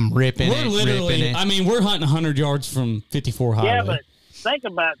just, I'm ripping We're it, literally. ripping it. I mean, we're hunting 100 yards from 54 Highway. Yeah, but think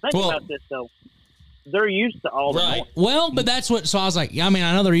about this though. They're used to all the Right. noise. Well, but that's what. So I was like, I mean,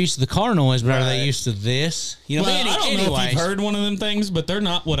 I know they're used to the car noise, but are they used to this? You know, Well, but I don't know if anyways, you've heard one of them things, but they're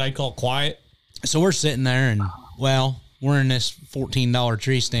not what I'd call quiet. so we're sitting there, and well, we're in this $14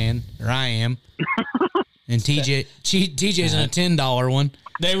 tree stand, or I am, and TJ's in a $10 one.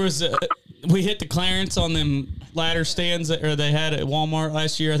 There was we hit the clearance on them ladder stands that they had at Walmart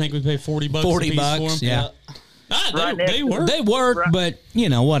last year. I think we paid $40 a piece for them. Yeah. Ah, Right they work. They work, Right. but you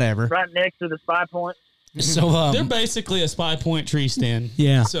know, whatever. Right next to the spy point. So They're basically a Spy Point tree stand.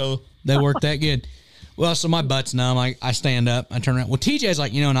 Yeah. So they work that good. Well, so my butt's numb. I stand up. I turn around. Well, TJ's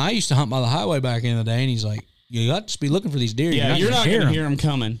like, you know, and I used to hunt by the highway back in the day, and he's like, you got to be looking for these deer. yeah, you're not going going to to hear them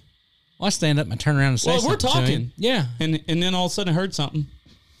coming. Well, I stand up and I turn around and say Well, we're something to him. talking. Yeah. And then all of a sudden I heard something.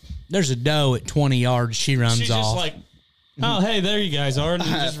 There's a doe at 20 yards. She runs She's off. just like, oh, hey, there you guys are. And it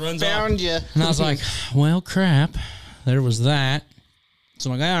just runs off. Found you. And I was like, well, crap. There was that.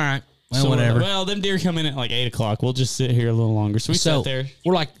 So I'm like, all right. Well, So we're like, whatever. well, them deer come in at like 8 o'clock. We'll just sit here a little longer. So we so sat there.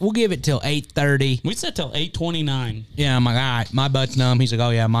 we're like, we'll give it till 8:30. We sat till 8:29. Yeah, I'm like, all right, my butt's numb. He's like, oh,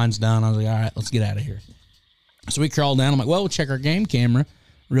 yeah, mine's done. I was like, all right, let's get out of here. So we crawled down. I'm like, well, we'll check our game camera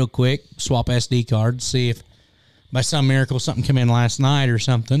real quick, swap SD cards, see if by some miracle something came in last night or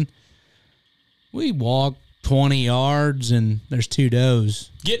something. We walk 20 yards, and there's 2 does.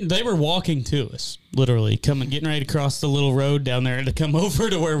 They were walking to us, literally getting ready to cross the little road down there to come over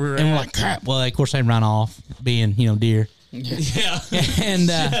to where we were And at. we're like, crap. Well, of course, they run off, being, deer. Yeah. And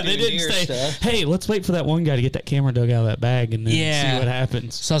Yeah, they didn't deer say, stuff. hey, let's wait for that one guy to get that camera dug out of that bag and then Yeah. see what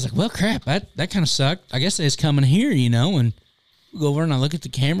happens. so I was like, well, crap, that kind of sucked. I guess they was coming here, and we go over and I look at the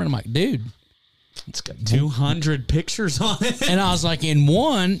camera and I'm like, dude. It's got 200 pictures on it. And I was like, in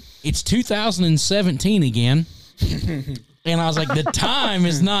one, it's 2017 again. And I was like, the time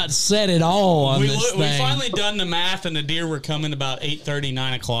is not set at all on we this thing. finally done the math, and the deer were coming about 8:30,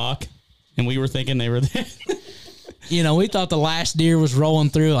 9 o'clock, and we were thinking they were there. We thought the last deer was rolling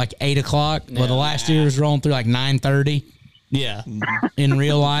through like 8 o'clock. Well, the last deer was rolling through like 9:30 Yeah, in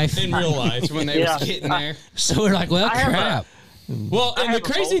real life. in real life. when they Yeah. was getting there. So we're like, well, I have crap. Well, I and the have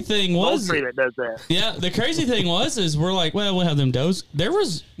a crazy thing was, poultry that does that. yeah, the crazy thing is we're like, well, we'll have them does.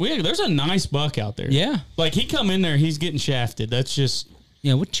 There's a nice buck out there. Yeah. Like he come in there, he's getting shafted. That's just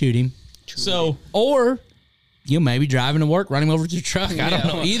Yeah, we'll shoot him. so. Or maybe driving to work, run him over to the truck. I don't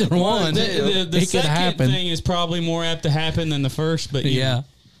know. Either one. The it could second happen. thing is probably more apt to happen than the first, but Yeah.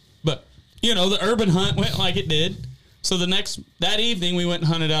 But the urban hunt went like it did. So that evening we went and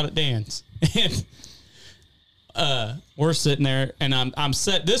hunted out at Dan's, and we're sitting there, and I'm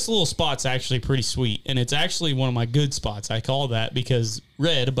set. This little spot's actually pretty sweet, and it's actually one of my good spots. I call that because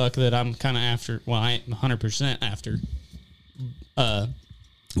Red, a buck that I'm kind of after. Well, I ain't 100% after.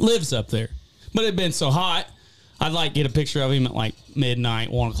 Lives up there, but it'd been so hot. I'd like get a picture of him at like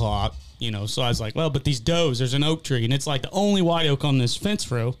midnight, 1 o'clock. So I was like, well, but these does, there's an oak tree, and it's like the only white oak on this fence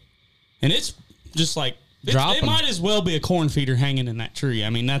row, and it's just like it Dropping. might as well be a corn feeder hanging in that tree. I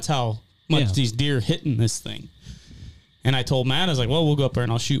mean, that's how much Yeah. these deer hitting this thing. And I told Matt, I was like, well, we'll go up there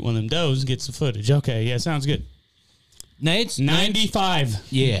and I'll shoot one of them does and get some footage. Okay, yeah, sounds good. Nate's 95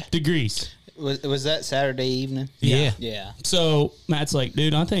 Yeah. degrees. Was that Saturday evening? Yeah. Yeah. So Matt's like,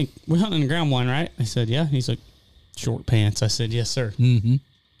 dude, I think we're hunting the ground blind, right? I said, yeah. He's like, short pants. I said, yes, sir. Mm-hmm.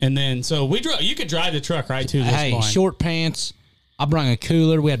 And then so we drove. You could drive the truck right to this Hey, blind. short pants. I brought a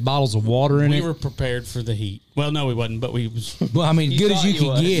cooler. We had bottles of water in We it. were prepared for the heat. Well, no, we wasn't, but we was. Well, I mean, You good as thought you you could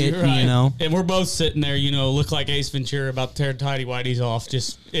was. get, Right. And we're both sitting there, look like Ace Ventura about to tear tidy whities off.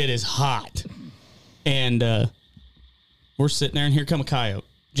 Just, it is hot. And we're sitting there, and here come a coyote.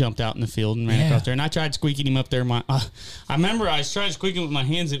 Jumped out in the field and ran Yeah. across there. And I tried squeaking him up there. I remember I was trying to squeak him with my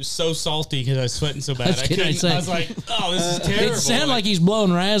hands. It was so salty because I was sweating so bad. That's I good, I'd couldn't. say. I was like, oh, this is terrible. It sounded like he's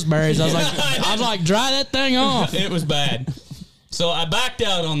blowing raspberries. I was like, dry that thing off. It was bad. So I backed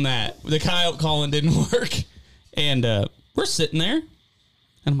out on that. The coyote calling didn't work. And we're sitting there. And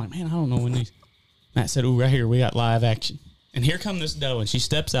I'm like, man, I don't know when these. Matt said, ooh, right here, we got live action. And here come this doe, and she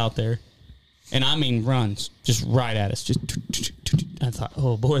steps out there. And I mean, runs just right at us. Just, I thought,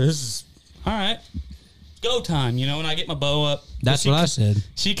 oh boy, this is all right. Go time, and I get my bow up. That's what I said.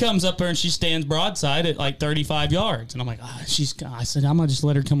 She comes up there and she stands broadside at like 35 yards. And I'm like, I said, I'm going to just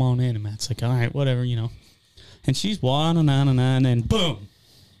let her come on in. And Matt's like, all right, whatever, And she's 109, and boom.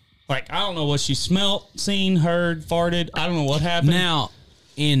 Like, I don't know what she smelt, seen, heard, farted. I don't know what happened. Now,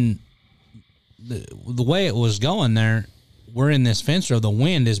 in the way it was going there, we're in this fence row. The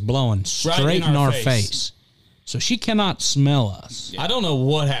wind is blowing straight in our face. So she cannot smell us. I don't know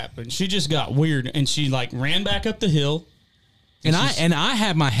what happened. She just got weird, and she like ran back up the hill. And I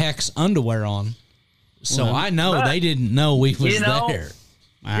had my Hex underwear on. So I know But, they didn't know we was there.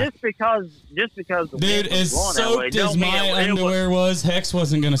 Just because the Dude, wind was as blowing that way, soaked as don't mean my it was- underwear was, Hex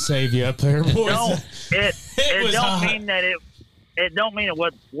wasn't going to save you up there, boys. It was don't hot. mean that it don't mean it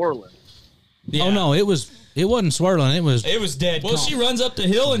wasn't swirling. Yeah. Oh no, it wasn't swirling. It was dead. Well, calm. she runs up the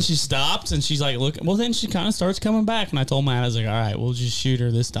hill and she stops and she's like, look. Well, then she kind of starts coming back. And I told Matt, I was like, all right, we'll just shoot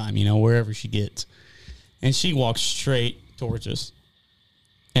her this time, wherever she gets. And she walks straight towards us.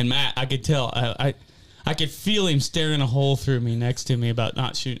 And Matt, I could tell, I could feel him staring a hole through me next to me about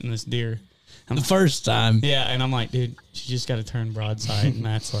not shooting this deer. the first time. Yeah, and I'm like, dude, she just got to turn broadside. And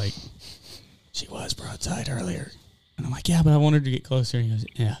Matt's like, she was broadside earlier. And I'm like, yeah, but I wanted to get closer. And he goes,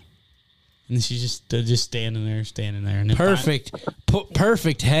 yeah. And then she's just standing there. And then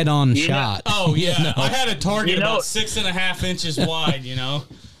Perfect head-on shot. Oh, yeah. No. I had a target You know- about 6.5 inches wide,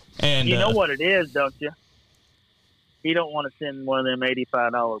 And You know what it is, don't you? You don't want to send one of them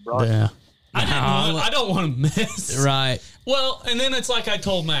 $85 broadcasts. Yeah. I don't want to miss. Right. Well, and then it's like I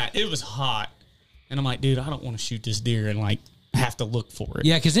told Matt, it was hot. And I'm like, dude, I don't want to shoot this deer and like have to look for it.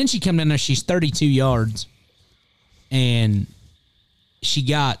 Yeah, because then she come in there, she's 32 yards. And she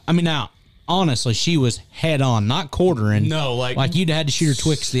got, now, honestly, she was head on, not quartering. No, like you'd had to shoot her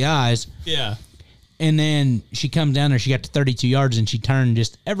twixt the eyes. Yeah. And then she comes down there, she got to 32 yards, and she turned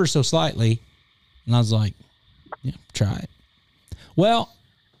just ever so slightly. And I was like, Yeah, try it. Well,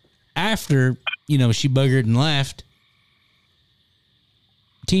 after, she buggered and left,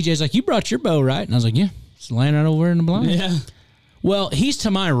 TJ's like, you brought your bow, right? And I was like, yeah, it's laying right over in the blind. Yeah. Well, he's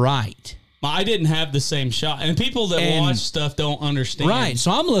to my right. I didn't have the same shot. And people that watch stuff don't understand. Right.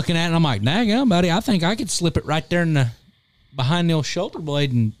 So I'm looking at it and I'm like, daggone, buddy, I think I could slip it right there behind the old shoulder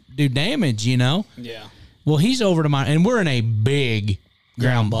blade and do damage, Yeah. Well, he's over to my, and we're in a big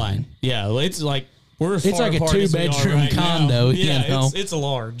ground blind. Yeah, it's like we're It's like a 2-bedroom condo, Yeah, it's a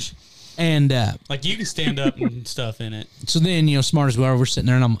large. And like you can stand up and stuff in it. So then, smart as well, we're sitting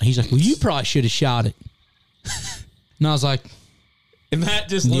there and he's like, well, you probably should have shot it. And I was like, and Matt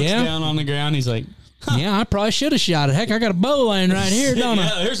just looks down on the ground. He's like, yeah, I probably should have shot it. Heck, I got a bow laying right here, don't I?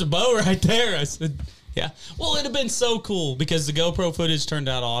 Yeah, there's a bow right there. I said, yeah. Well, it'd have been so cool because the GoPro footage turned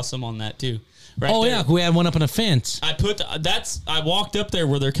out awesome on that too. Right there. Yeah, we had one up in a fence. I walked up there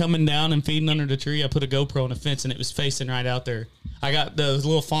where they're coming down and feeding under the tree. I put a GoPro on a fence and it was facing right out there. I got the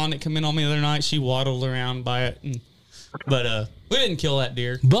little fawn that come in on me the other night. She waddled around by it, but we didn't kill that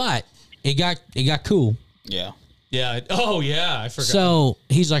deer. But it got cool. Yeah. Yeah. Oh yeah, I forgot. So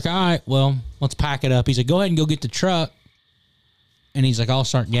he's like, all right, well, let's pack it up. He's like, go ahead and go get the truck. And he's like, I'll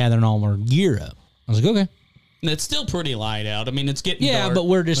start gathering all our gear up. I was like, okay. And it's still pretty light out. I mean, it's getting dark, but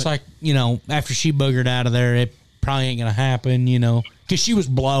we're just like, after she boogered out of there, it probably ain't gonna happen, because she was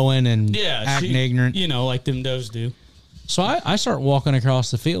blowing and acting ignorant, like them does do. So I start walking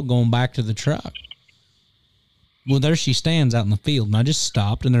across the field, going back to the truck. Well, there she stands out in the field, and I just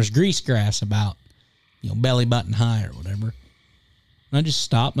stopped, and there's grease grass about, belly button high or whatever. And I just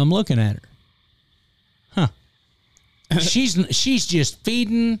stopped, and I'm looking at her. Huh? she's just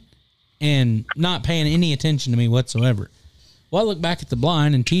feeding and not paying any attention to me whatsoever. Well, I look back at the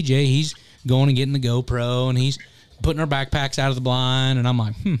blind, and TJ, he's going and getting the GoPro, and he's putting her backpacks out of the blind, and I'm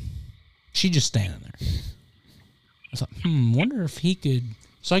like, she's just standing there. I thought, wonder if he could.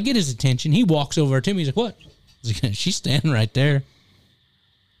 So I get his attention. He walks over to me. He's like, what? I was like, she's standing right there.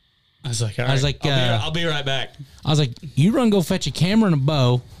 I was like, all right, I'll be right back. I was like, you run, go fetch a camera and a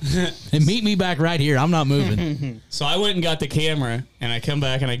bow and meet me back right here. I'm not moving. So I went and got the camera, and I come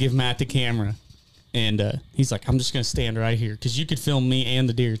back and I give Matt the camera. And he's like, I'm just going to stand right here because you could film me and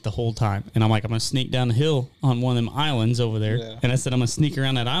the deer the whole time. And I'm like, I'm going to sneak down the hill on one of them islands over there. Yeah. And I said, I'm going to sneak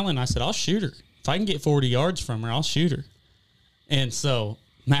around that island. I said, I'll shoot her. If I can get 40 yards from her, I'll shoot her. And so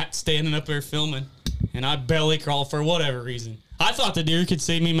Matt's standing up there filming, and I belly crawl for whatever reason. I thought the deer could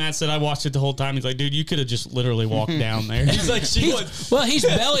see me. Matt said I watched it the whole time. He's like, dude, you could have just literally walked down there. He's like, well, he's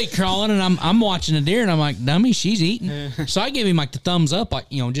belly crawling, and I'm watching the deer, and I'm like, dummy, she's eating. So I give him like the thumbs up, like,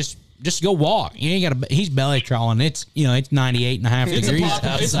 just go walk. You ain't got to. He's belly crawling. It's it's 98.5 degrees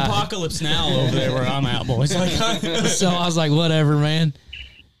outside. It's apocalypse now over there where I'm at, boys. So I was like, whatever, man.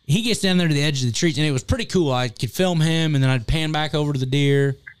 He gets down there to the edge of the trees, and it was pretty cool. I could film him, and then I'd pan back over to the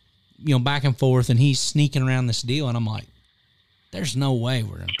deer, back and forth, and he's sneaking around this deal, and I'm like, there's no way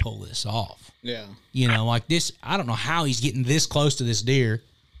we're going to pull this off. Yeah. Like this, I don't know how he's getting this close to this deer.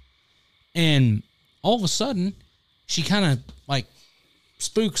 And all of a sudden, she kind of like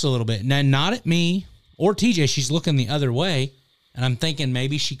spooks a little bit. Now, not at me or TJ. She's looking the other way. And I'm thinking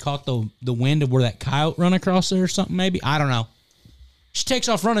maybe she caught the wind of where that coyote run across there or something, maybe. I don't know. She takes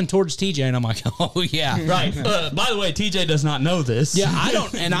off running towards TJ, and I'm like, oh, yeah. Right. By the way, TJ does not know this. Yeah,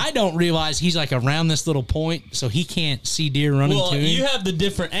 I don't realize he's like around this little point, so he can't see deer running to him. Well, you have the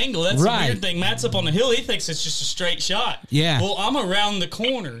different angle. That's the weird thing. Matt's up on the hill. He thinks it's just a straight shot. Yeah. Well, I'm around the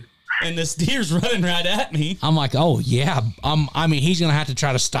corner, and this deer's running right at me. I'm like, oh, yeah. He's going to have to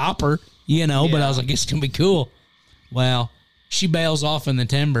try to stop her, but I was like, it's going to be cool. Well, she bails off in the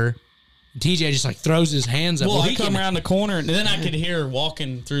timber. TJ just like throws his hands up. Well, he come around the corner, and then I could hear her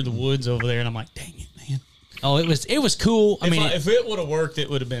walking through the woods over there, and I'm like, dang it, man. Oh, it was cool. If it would have worked, it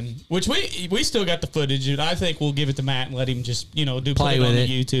would have been. Which we still got the footage, and I think we'll give it to Matt and let him just play it on the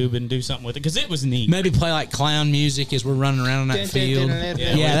YouTube and do something with it because it was neat. Maybe play like clown music as we're running around in that field.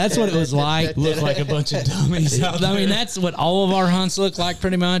 Yeah, that's what it was like. Look like a bunch of dummies out there. That's what all of our hunts look like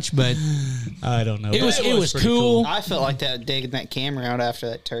pretty much. But I don't know. It was cool. I felt like that digging that camera out after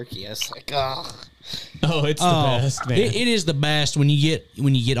that turkey. I was like, oh. Oh, it's the best, man. It is the best when you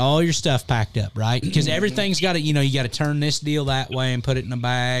get all your stuff packed up, right? Because everything's got to, you got to turn this deal that way and put it in a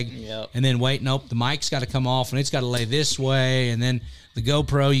bag. Yep. And then wait, nope, the mic's got to come off and it's got to lay this way. And then the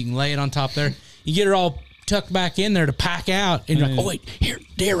GoPro, you can lay it on top there. You get her all tucked back in there to pack out. And you're like, oh, wait, here,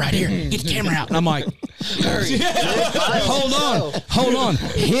 deer right here. Get the camera out. And I'm like, hurry. Hold on.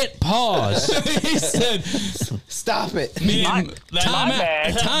 Hit pause. He said, stop it. Time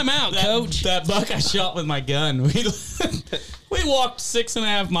out, coach. That buck I shot with my gun. We walked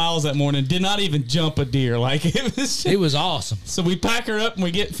 6.5 miles that morning. Did not even jump a deer. Like It was awesome. So we pack her up and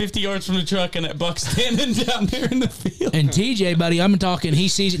we get 50 yards from the truck, and that buck's standing down there in the field. And TJ, buddy, I'm talking. He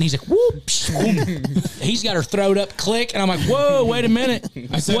sees it and he's like, whoop. He's got her throat up, click, and I'm like, whoa, wait a minute.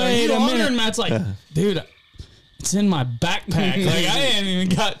 I said, wait "Are a you on her?" minute. And Matt's like, "Dude, it's in my backpack. Like I ain't even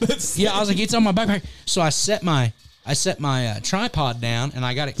got this." Yeah, I was like, it's on my backpack. So I set my tripod down and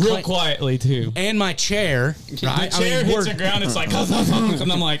I got it Real quietly too. and my chair. Right, The chair hits we're- the ground. It's like,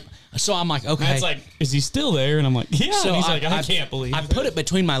 and I'm like, So I'm like, okay. Matt's like, "Is he still there?" And I'm like, "Yeah." So and he's like, "I can't believe I it." put it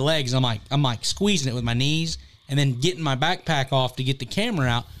between my legs. I'm like squeezing it with my knees and then getting my backpack off to get the camera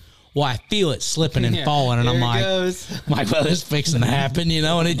out. Well, I feel it slipping and falling, and Here I'm it like, goes. well, this is fixing to happen, you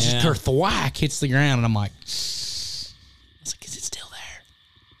know? And it just Yeah. thwack hits the ground, and I'm like, is it still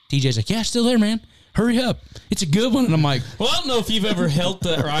there? DJ's like, yeah, it's still there, man. Hurry up. It's a good one. And I'm like, Well, I don't know if you've ever held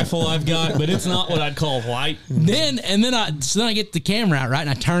that rifle I've got, but it's not what I'd call white. then I get the camera out, right? And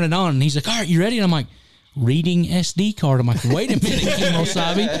I turn it on, and he's like, all right, you ready? And I'm like, reading SD card. I'm like, wait a minute,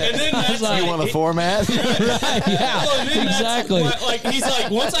 Kemosabe. And then I was Matt's like, You want a format? right, yeah, Well, and then that's exactly. what- like he's like,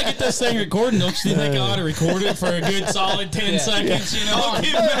 once I get this thing recording, don't you think I ought to record it for a good solid 10 seconds? You know,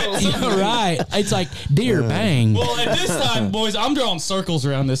 give Matt some- You're right. It's like deer bang. Well, at this time, boys, I'm drawing circles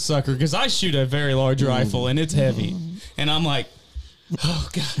around this sucker because I shoot a very large rifle and it's heavy, and I'm like, oh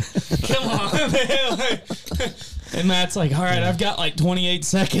god, come on, man. Like, and Matt's like, all right, I've got like 28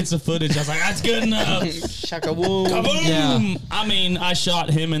 seconds of footage. I was like, that's good enough. Shaka woo. Kaboom! Yeah. I mean, I shot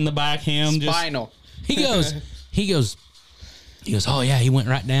him in the back ham. Just Spinal. He goes, oh yeah, he went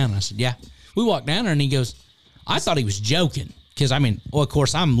right down. I said, yeah. We walked down there and he goes, I thought he was joking. Because, I mean, well, of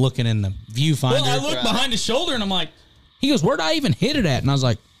course, I'm looking in the viewfinder. well, I looked behind his shoulder and I'm like, He goes, where'd I even hit it at? And I was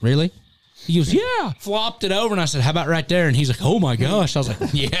like, really? He goes, yeah. Flopped it over, and I said, how about right there? And he's like, oh my gosh. I was like,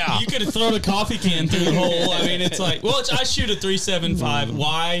 yeah. you could have thrown a coffee can through the hole. I mean, it's like, well, I shoot a 375.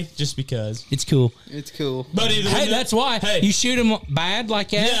 Why? Just because. It's cool. It's cool. But either Hey, way, that's why. Hey, You shoot him bad like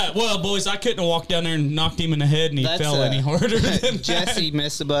that? yeah, well, boys, I couldn't have walked down there and knocked him in the head, and he That's, fell any harder than that. Jesse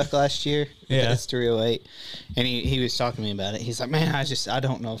missed a buck last year. Yeah. That's 308. And he was talking to me about it. He's like, man, I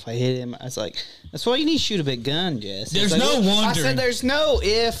don't know if I hit him. I was like, that's why you need to shoot a big gun, Jess. He's There's like, no well, I wondering. said, there's no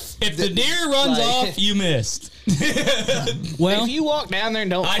if. If the deer runs like- off, you missed. Well, If you walk down there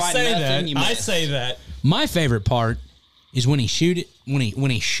and don't I find say nothing, that. you I miss. say that. my favorite part is when he shoot it,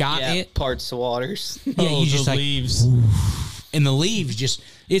 when he shot Yeah, it, parts the waters. yeah, Oh, you just the like, leaves. and the leaves just,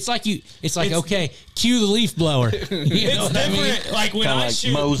 it's like, It's- okay, cue the leaf blower. You know It's what I mean? different. Like when Kind of I like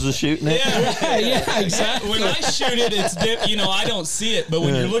shoot. Moses shooting it. Yeah. Yeah, exactly. When I shoot it, it's I don't see it, but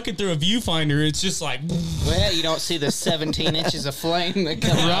when you're looking through a viewfinder, it's just like, Well, you don't see the 17 inches of flame that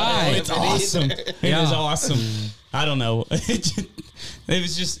come out. Right. of it's it awesome. either. It is awesome. I don't know. It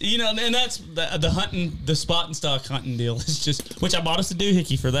was just, and that's the hunting, the spot and stock hunting deal. It's just, which I bought us a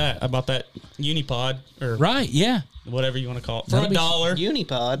doohickey for that. I bought that Unipod or Right, yeah. whatever you want to call it for That'll be- $1.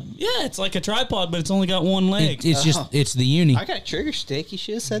 Unipod. Yeah, it's like a tripod, but it's only got one leg. It's just, it's the uni. I got a trigger stick. You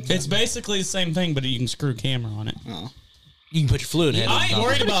should have said that. It's basically the same thing, but you can screw a camera on it. Oh. You can put your fluid head I ain't on.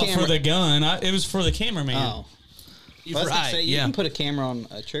 worried Put a about camera- for the gun. It was for the cameraman. Oh. I was gonna Right, say, you yeah. can put a camera on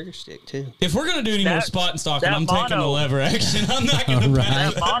a trigger stick, too. If we're gonna do any more That- spot and stock, that I'm taking the mono- lever action. I'm not gonna. Right.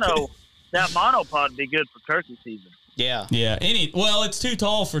 pass That monopod would be good for turkey season. Yeah. Yeah. Well, it's too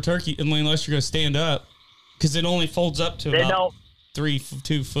tall for turkey unless you're gonna stand up, because it only folds up to They about don't.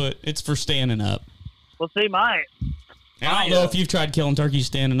 2 foot. It's for standing up. Well, see, And I don't know if you've tried killing turkeys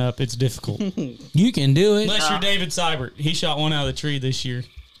standing up. It's difficult. You can do it. Unless you're David Seibert. He shot one out of the tree this year.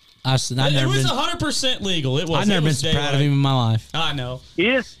 I've It never was been. 100% legal. It was. I've never it been was so proud of daylight. him in my life. I know.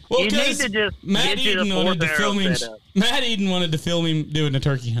 you need to 'cause just Matt get you Eden the wanted to four film him. barrel setup. Matt Eden wanted to film him doing a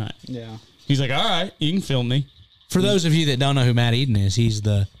turkey hunt. Yeah. He's like, all right, you can film me. For those of you that don't know who Matt Eden is, he's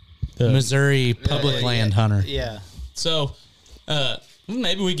the Missouri public land hunter. Yeah. So,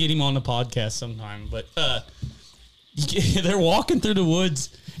 maybe we get him on the podcast sometime. But they're walking through the woods,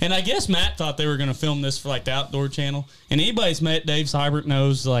 and I guess Matt thought they were going to film this for like the Outdoor Channel. And anybody's met Dave Seibert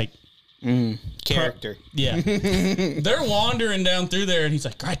knows, like, Character. yeah, they're wandering down through there, and he's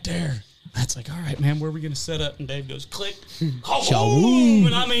like, right there. Matt's like, all right, man, where are we going to set up? And Dave goes, click, boom,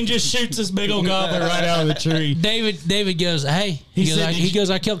 and I mean, just shoots this big old gobbler right out of the tree. David goes, hey, He he goes, said, I, "Did he you-" goes,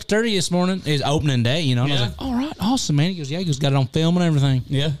 I killed 30 this morning. It's opening day, you know. And I was Yeah. like, all right, awesome, man. He goes, yeah, he goes, got it on film and everything.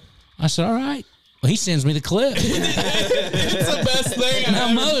 Yeah. I said, all right. Well, he sends me the clip. It's the best thing.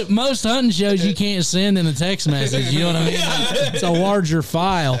 Now, most hunting shows you can't send in a text message. You know what I mean? It's a larger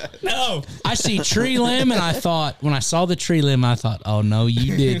file. No. I see tree limb, and I thought, when I saw the tree limb, I thought, oh, no,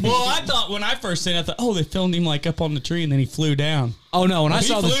 you didn't. Well, I thought when I first seen it, I thought, oh, they filmed him like up on the tree and then he flew down. Oh, no, when I He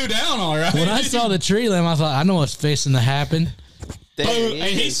saw flew down all right. when I saw the tree limb, I thought, I know what's fixing to happen. There Oh, he and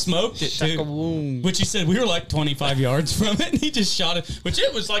he is. smoked it too. Shaka-boom. Which he said we were like 25 yards from it, and he just shot it. Which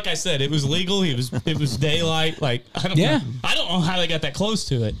it was like I said, it was legal. It was daylight. Like I don't know how they got that close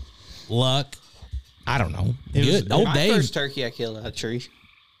to it. Luck. I don't know. It was- Good. Old My Dave. first turkey I killed out of a tree.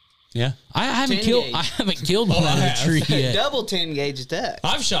 Yeah, I haven't 10 killed. gauge. I haven't killed one Oh, out I of a have. tree yet. Double 10 gauge duck.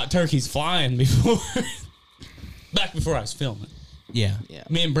 I've shot turkeys flying before. Back before I was filming. Yeah. Yeah.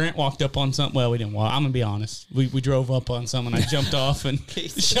 Me and Brent walked up on something. Well, we didn't walk. I'm gonna be honest. We drove up on something. I jumped off and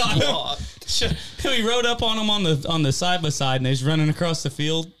shot him. We rode up on him on the side by side, and they was running across the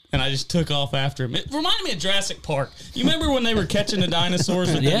field. And I just took off after him. It reminded me of Jurassic Park. You remember when they were catching the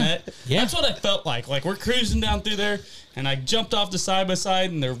dinosaurs with the net? Yeah. That's what I felt like. Like we're cruising down through there, and I jumped off the side by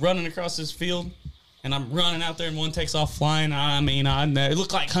side, and they're running across this field. And I'm running out there, and one takes off flying. It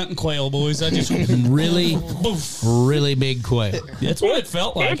looked like hunting quail, boys. I just Really, boof. really big quail. That's what it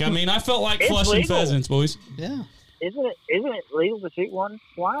felt like. I mean, I felt like It's flushing legal. pheasants, boys. Yeah. Isn't it legal to shoot one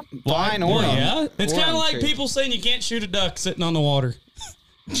fly? Flying or Yeah, it's or kind of on like tree. people saying you can't shoot a duck sitting on the water.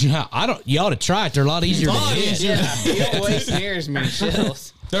 Yeah, I don't. You ought to try it. They're a lot easier to Lot hit. easier. Yeah, you don't waste near as many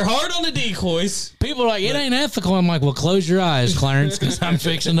shells. They're hard on the decoys. People are like, it ain't ethical. I'm like, well, close your eyes, Clarence, because I'm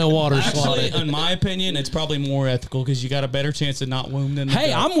fixing to water slot Actually, it. in my opinion, it's probably more ethical because you got a better chance of not wounding. the Hey,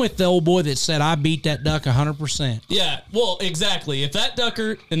 duck. I'm with the old boy that said I beat that duck 100%. Yeah, well, exactly. If that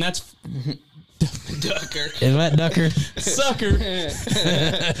ducker, and that's Ducker. Is that ducker? sucker,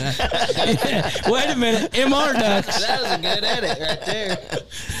 Wait a minute, MR ducks. That was a good edit right there.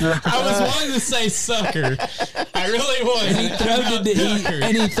 I was wanting to say sucker. I really was. He throwed the Ducker.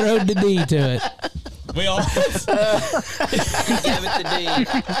 and he throwed the D to it. We all. Give it to D.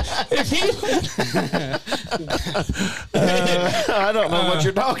 If he, I don't know what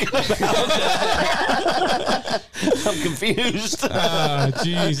you're talking about. I'm confused.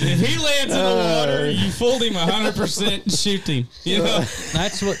 jeez, if he lands in the water, you fooled him 100%. Shoot him. You know,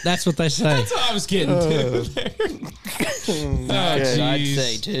 That's what they say. that's what I was getting to. There. Oh, I'd jeez.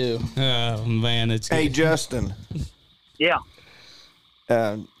 say too. Oh man, it's Hey, good. Justin, Yeah.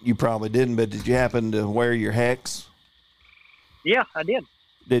 you probably didn't, but did you happen to wear your hex? Yeah, I did.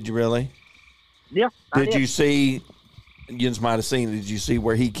 Did you really? Yeah, I Did you see? You just might have seen. Did you see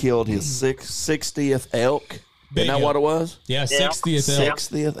where he killed his 60th elk? Big Isn't that elk. what it was? Yeah, 60th elk,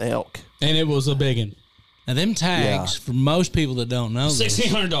 60th elk. and it was a big one. Now them tags, for most people that don't know, this,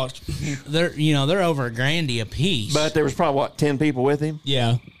 $1,600. they're over $1,000 a piece. But there was probably what 10 people with him.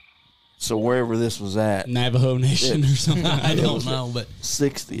 Yeah, So wherever this was at, Navajo Nation or something. I don't know, but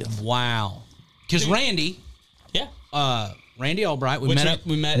 60th. wow. Because Randy Albright, we Which met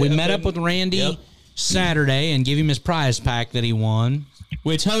we up met up with in- Randy Yep. Saturday and give him his prize pack that he won.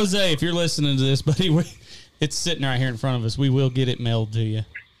 Which Jose, if you're listening to this, buddy, it's sitting right here in front of us. We will get it mailed to you.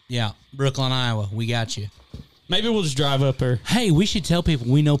 Yeah, Brooklyn, Iowa. We got you. Maybe we'll just drive up there. Hey, we should tell people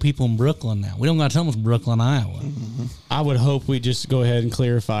we know people in Brooklyn now. We don't got to tell them it's Brooklyn, Iowa. I would hope we just go ahead and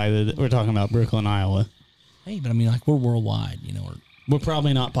clarify that we're talking about Brooklyn, Iowa. Hey, but I mean, like, we're worldwide, or We're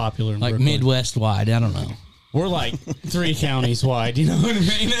probably not popular in like Brooklyn. Midwest wide. I don't know. We're like 3 counties wide. You know what I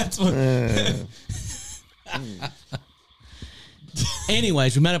mean? That's what.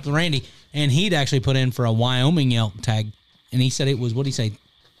 Anyways, we met up with Randy, and he'd actually put in for a Wyoming elk tag, and he said it was, what did he say?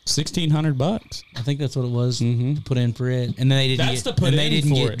 $1,600. I think that's what it was to put in for it, and then they didn't. That's get, to put and they in didn't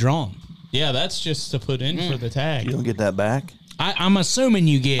for get it. drawn. Yeah, that's just to put in for the tag. You don't get that back. I'm assuming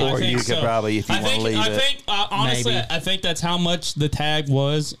you get. Or I think you could probably, if you I want to think- leave I it. think, honestly, Maybe. I think that's how much the tag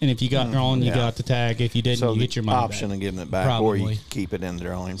was, and if you got drawn, you yeah. got the tag. If you didn't, So you the get your money option back. of giving it back, or Probably. you keep it in the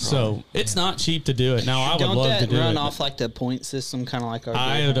drawing. So it's not cheap to do it. Now I would Don't love to that do run it. off like the point system, kind of like our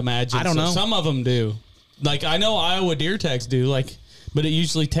I deer would hunt? imagine. I don't know. Some of them do. Like I know Iowa deer tags do. Like, but it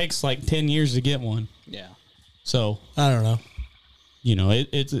usually takes like 10 years to get one. Yeah. So I don't know.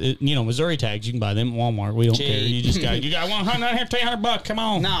 it's Missouri tags you can buy them at Walmart. We don't Cheap. care. You just got $100, Come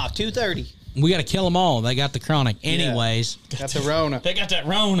on. Nah, $230. We got to kill them all. They got the chronic. Anyways, Got the Rona. They got that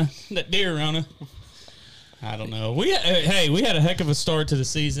Rona, that deer Rona. I don't know. We had a heck of a start to the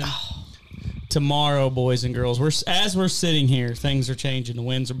season. Tomorrow, boys and girls, as we're sitting here, things are changing. The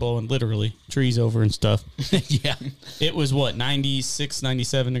winds are blowing, literally, trees over and stuff. yeah, It was 96,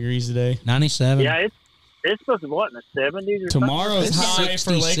 97 degrees today. 97. Yeah, it's supposed to be what in the 70s or Tomorrow's something? high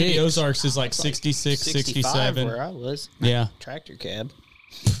for Lake of the 66. Ozarks is like 66, 65 67. where I was. Yeah. Tractor cab.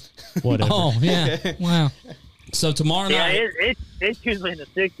 whatever. Oh yeah. Wow. So tomorrow Yeah, night, it's usually in the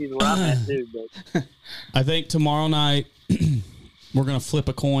 60s where I'm at too. But I think tomorrow night we're gonna flip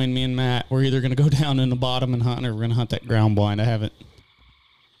a coin. Me and Matt. We're either gonna go down in the bottom and hunt, or we're gonna hunt that ground blind. I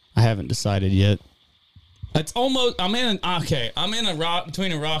haven't decided yet. It's almost. I'm in a rock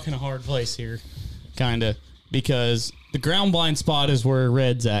between a rock and a hard place here, kind of, because the ground blind spot is where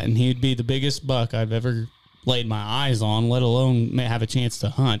Red's at, and he'd be the biggest buck I've ever laid my eyes on, let alone have a chance to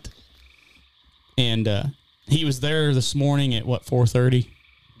hunt. And he was there this morning at what, 4:30?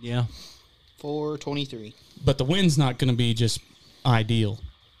 Yeah. 4:23. But the wind's not going to be just ideal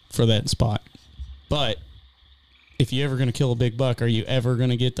for that spot. But if you're ever going to kill a big buck, are you ever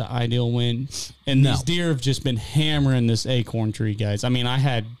going to get the ideal wind? And No. these deer have just been hammering this acorn tree, guys. I mean, I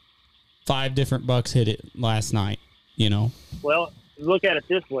had 5 different bucks hit it last night, you know. well, look at it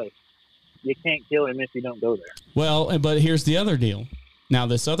this way: you can't kill him if you don't go there. Well, but here's the other deal. Now,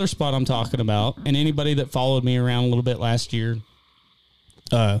 this other spot I'm talking about, and anybody that followed me around a little bit last year,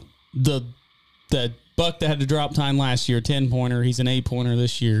 the buck that had the drop time last year, 10-pointer, he's an 8-pointer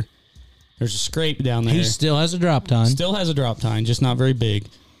this year. There's a scrape down there. He still has a drop time. Still has a drop time, just not very big.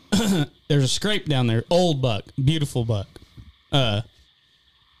 There's a scrape down there, old buck, beautiful buck,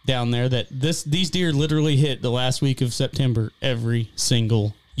 down there that these deer literally hit the last week of September every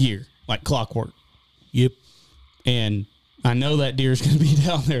single year, like clockwork. Yep. And I know that deer is going to be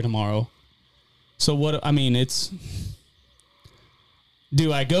down there tomorrow. So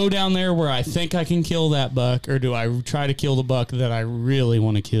do I go down there where I think I can kill that buck, or do I try to kill the buck that I really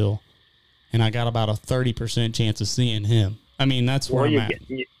want to kill? And I got about a 30% chance of seeing him. I mean, that's where I'm at.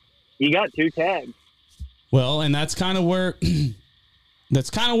 You got 2 tags. Well, and that's kind of where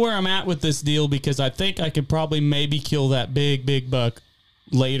I'm at with this deal, because I think I could probably maybe kill that big buck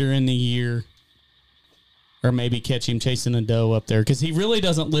later in the year, or maybe catch him chasing a doe up there, because he really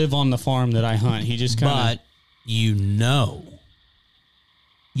doesn't live on the farm that I hunt. He just kind of. But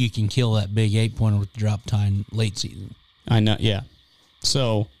you can kill that big 8-pointer with the drop time late season. I know, yeah.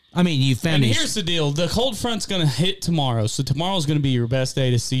 So. I mean, you And finished. here's the deal. The cold front's going to hit tomorrow, so tomorrow's going to be your best day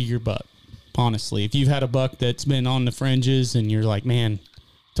to see your buck, honestly. If you've had a buck that's been on the fringes and you're like, man,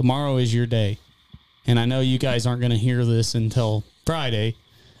 tomorrow is your day. And I know you guys aren't going to hear this until Friday,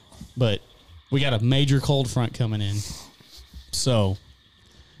 but we got a major cold front coming in. So,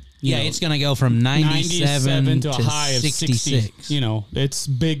 yeah, it's going to go from 97 to a high of 66. 60. You know, it's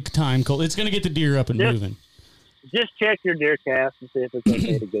big time cold. It's going to get the deer up and Yeah. moving. Just check your deer cast and see if it's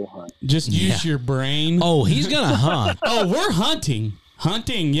okay to go hunt. Just use your brain. Oh, he's going to hunt. Oh, we're hunting.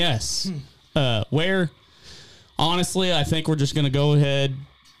 Hunting, yes. Where, honestly, I think we're just going to go ahead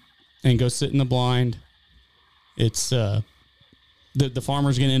and go sit in the blind. It's, the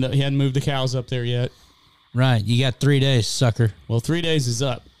farmer's going to end up, he hadn't moved the cows up there yet. Right. You got 3 days, sucker. Well, 3 days is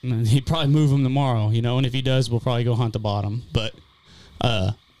up. And he'd probably move them tomorrow, you know, and if he does, we'll probably go hunt the bottom. But,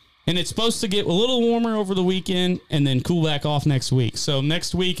 and it's supposed to get a little warmer over the weekend and then cool back off next week. So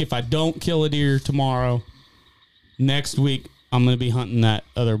next week, if I don't kill a deer tomorrow, next week I'm going to be hunting that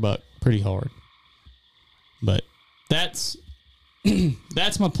other buck pretty hard. But that's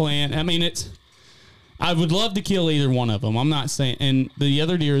my plan. I mean, I would love to kill either one of them. I'm not saying, and the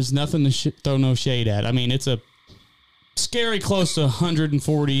other deer is nothing to throw no shade at. I mean, it's a scary close to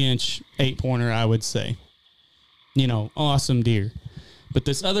 140-inch 8-pointer, I would say. You know, awesome deer. But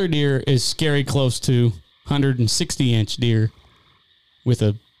this other deer is scary close to 160-inch deer with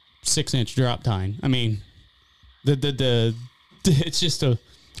a 6-inch drop tine. I mean, it's just a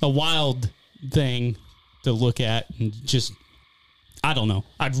wild thing to look at, and just, I don't know.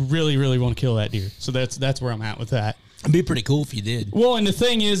 I'd really, really want to kill that deer. So that's where I'm at with that. It'd be pretty cool if you did. Well, and the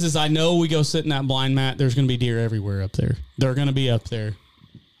thing is I know we go sit in that blind mat, there's going to be deer everywhere up there. They're going to be up there.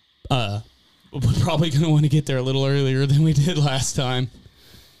 We're probably going to want to get there a little earlier than we did last time.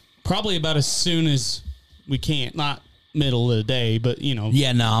 Probably about as soon as we can. Not middle of the day, but, you know.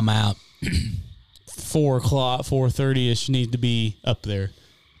 Yeah, no, I'm out. 4 o'clock, 4:30-ish need to be up there.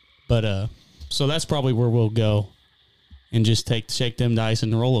 But, so that's probably where we'll go and just shake them dice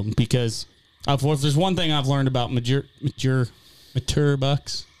and roll them. Because if there's one thing I've learned about mature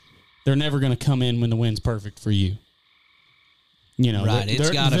bucks, they're never going to come in when the wind's perfect for you. You know, right,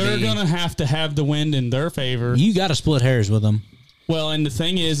 they're going to have the wind in their favor. You got to split hairs with them. Well, and the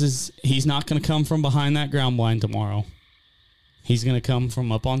thing is he's not going to come from behind that ground blind tomorrow. He's going to come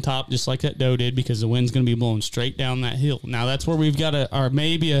from up on top, just like that doe did, because the wind's going to be blowing straight down that hill. Now, that's where we've got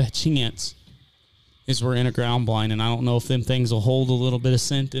maybe a chance, is we're in a ground blind, and I don't know if them things will hold a little bit of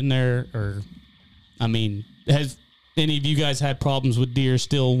scent in there, or, I mean, has any of you guys had problems with deer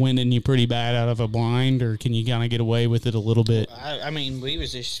still winding you pretty bad out of a blind, or can you kind of get away with it a little bit? I mean, we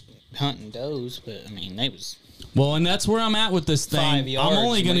was just hunting does, but I mean, they was Well, and that's where I'm at with this 5 thing. yards I'm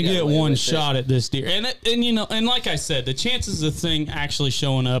only and going to we got get away one with it. shot at this deer, and you know, and like I said, the chances of the thing actually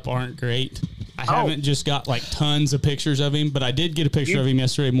showing up aren't great. I haven't just got like tons of pictures of him, but I did get a picture of him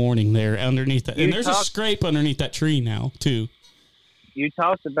yesterday morning there underneath that, and there's a scrape underneath that tree now too. You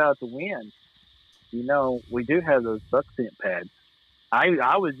talked about the wind. You know, we do have those buck scent pads.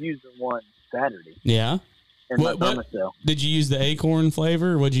 I was using one Saturday Yeah. in my summer cell. Did you use the acorn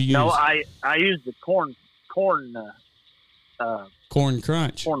flavor? Or what'd you use? No, I used the corn corn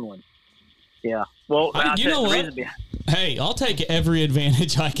crunch. corn one. Yeah. Well, You know what? Hey, I'll take every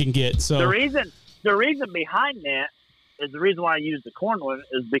advantage I can get. So The reason behind that is the reason why I used the corn one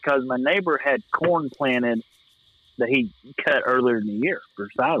is because my neighbor had corn planted that he cut earlier in the year for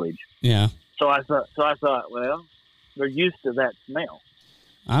silage. yeah, So I thought, well, they're used to that smell.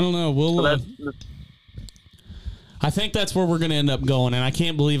 I don't know. We'll. So I think that's where we're going to end up going, and I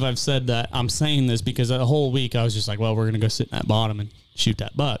can't believe I've said that. I'm saying this because the whole week I was just like, well, we're going to go sit in that bottom and shoot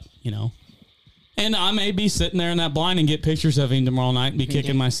that buck, you know. And I may be sitting there in that blind and get pictures of him tomorrow night and be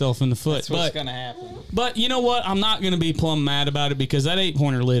kicking myself in the foot. that's what's going to happen. But you know what? I'm not going to be plumb mad about it because that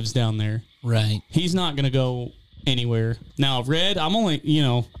 8-pointer lives down there. Right. He's not going to go anywhere. Now, Red, I'm only, you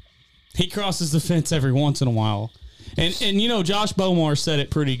know, he crosses the fence every once in a while. And you know, Josh Bomar said it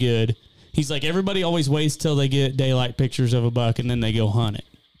pretty good. He's like, everybody always waits till they get daylight pictures of a buck and then they go hunt it.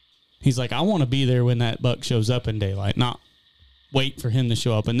 He's like, I want to be there when that buck shows up in daylight, not wait for him to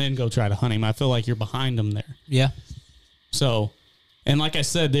show up and then go try to hunt him. I feel like you're behind him there. Yeah. So, and like I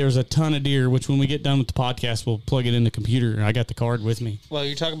said, there's a ton of deer, which when we get done with the podcast, we'll plug it in the computer. I got the card with me. Well,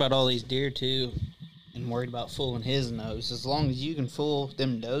 you're talking about all these deer too, and worried about fooling his nose. As long as you can fool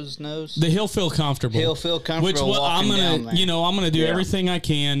them doe's nose, He'll feel comfortable. he'll feel comfortable. Which what I'm walking down gonna, there. you know, I'm gonna do everything I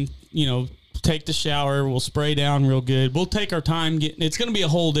can. You know, take the shower. We'll spray down real good. We'll take our time getting. It's gonna be a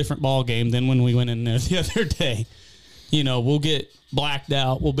whole different ball game than when we went in there the other day. You know, we'll get blacked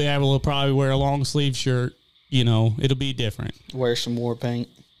out. We'll be able to probably wear a long sleeve shirt. You know, it'll be different. Wear some war paint.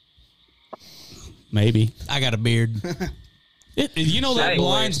 Maybe. I got a beard. You know that Hey,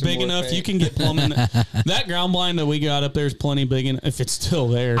 blind's some big more enough. paint. You can get plumbing. That ground blind that we got up there is plenty big enough. If it's still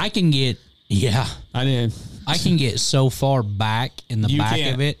there, I can get I did. I can get so far back in the You back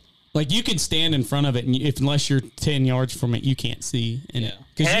can't. of it. Like you can stand in front of it, and unless you're 10 yards from it, you can't see.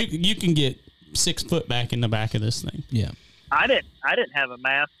 Because you can get 6 foot back in the back of this thing. Yeah. I didn't have a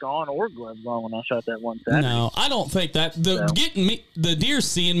mask on or gloves on when I shot that one Saturday. No, I don't think that the deer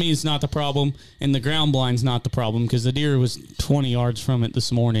seeing me is not the problem, and the ground blind's not the problem because the deer was 20 yards from it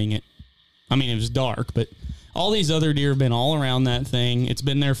this morning. It was dark, but all these other deer have been all around that thing. It's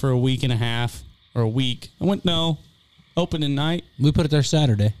been there for a week and a half or a week. Opening night We put it there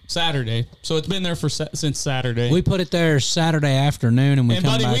Saturday. Saturday, so it's been there since Saturday. We put it there Saturday afternoon, and we And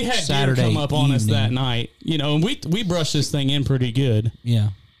come buddy, back we had Saturday deer come up on us evening. that night, you know, and we brushed this thing in pretty good. Yeah.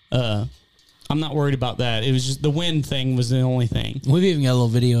 I'm not worried about that. It was just the wind thing was the only thing. We've even got a little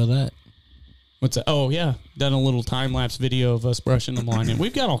video of that. What's that? Oh yeah, done a little time lapse video of us brushing the blind in.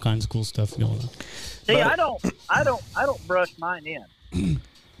 We've got all kinds of cool stuff going on. See, I don't brush mine in.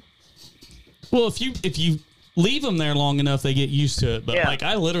 Well, if you leave them there long enough, they get used to it. But Yeah. like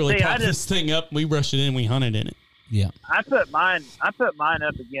I literally See, popped this thing up, we brushed it in, we hunted in it. Yeah. I put mine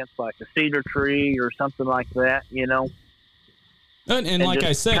up against like a cedar tree or something like that, you know. And like just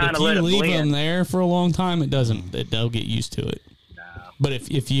I said, if kinda you let it leave blend. them there for a long time, they'll get used to it. No. But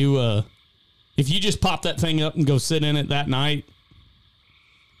if you just pop that thing up and go sit in it that night,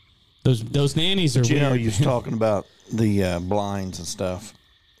 those nannies are You weird. know, you was talking about the blinds and stuff,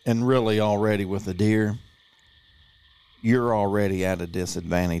 and really already with the deer, you're already at a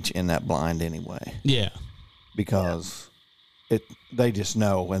disadvantage in that blind anyway Yeah. because they just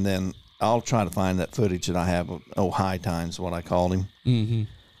know. And then I'll try to find that footage that I have of High Times, what I called him. Mm-hmm.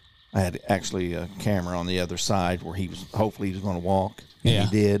 I had actually a camera on the other side where hopefully he was going to walk. And Yeah.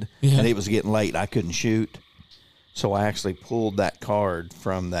 he did. Yeah. And it was getting late. I couldn't shoot. So I actually pulled that card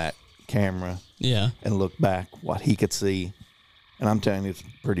from that camera Yeah. and looked back what he could see. And I'm telling you, it's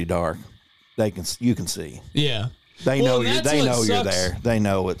pretty dark. You can see. Yeah. They Well, know and you. that's They what know you're sucks. there. They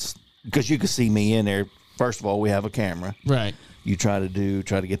know it's because you can see me in there. First of all, we have a camera. Right. You try to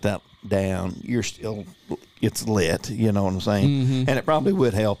get that down. It's lit. You know what I'm saying? Mm-hmm. And it probably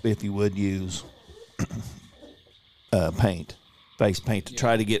would help if you would use face paint to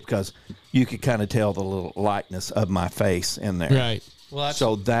try to get, because you could kind of tell the little likeness of my face in there. Right. Well,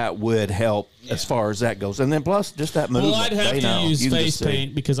 So that would help as far as that goes. And then plus just that movement. Well, I'd have they to know. use You can face just see.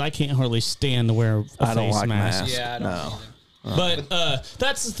 paint because I can't hardly stand to wear a I don't face like mask. masks. Yeah, I don't No. either. But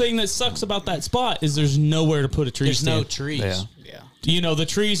that's the thing that sucks about that spot is there's nowhere to put a tree There's no stand. trees. Yeah. Yeah. the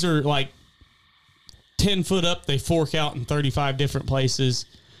trees are like 10 foot up, they fork out in 35 different places.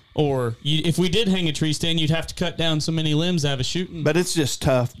 Or if we did hang a tree stand, you'd have to cut down so many limbs out of shooting. But it's just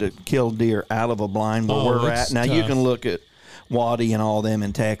tough to kill deer out of a blind where we're at. Now, you can look at Waddy and all them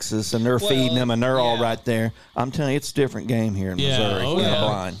in Texas, and they're feeding them, and they're all right there. I'm telling you, it's a different game here in Missouri in the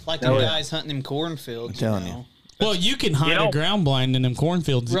blind. Like the guys hunting them cornfields. I'm telling you. Well, you can hide a ground blind in them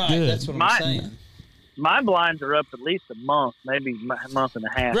cornfields. Right, good. that's what I'm saying. My blinds are up at least a month, maybe a month and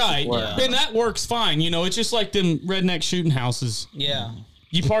a half. Right, and that works fine. It's just like them redneck shooting houses. Yeah.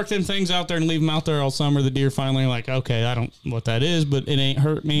 You park them things out there and leave them out there all summer. The deer finally are like, okay, I don't know what that is, but it ain't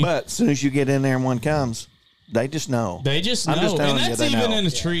hurt me. But as soon as you get in there and one comes, they just know. They just know. I'm just telling and that's you, they even know. in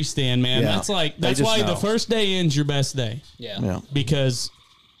a tree stand, man. Yeah. That's why the first day ends your best day. Yeah. Because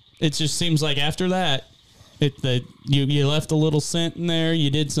it just seems like after that, you left a little scent in there, you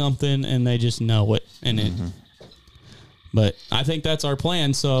did something, and they just know it. And But I think that's our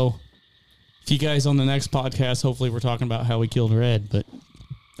plan. So if you guys on the next podcast, hopefully we're talking about how we killed Red,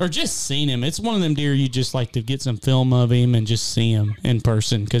 or just seen him. It's one of them deer you just like to get some film of him and just see him in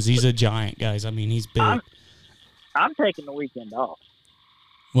person because he's a giant, guys. I mean, he's big. I'm taking the weekend off.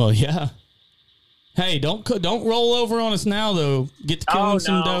 Well, yeah. Hey, don't roll over on us now, though. Get to killing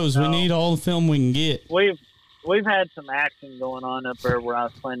some does. No. We need all the film we can get. We've had some action going on up there where I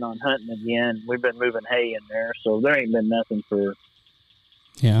was planning on hunting again. We've been moving hay in there, so there ain't been nothing for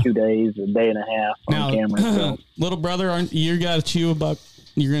 2 days, a day and a half on camera. So. Little brother, you got to chew a buck.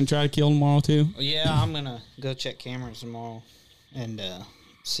 You're going to try to kill him tomorrow, too? Yeah, I'm going to go check cameras tomorrow and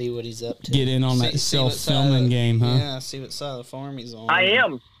see what he's up to. Get in on that self-filming game, huh? Yeah, see what side of the farm he's on. I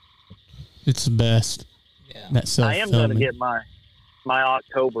am. It's the best. Yeah. That self-filming. I am going to get my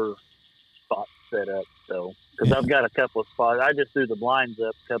October spot set up, so because I've got a couple of spots. I just threw the blinds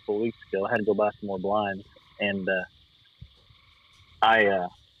up a couple of weeks ago. I had to go buy some more blinds, and I'm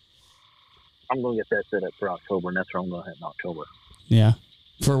going to get that set up for October, and that's where I'm going to head in October. Yeah.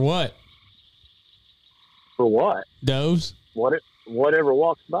 For what? For what? Does? Whatever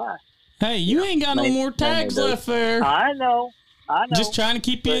walks by. Hey, you ain't got no more tags left there. I know. Just trying to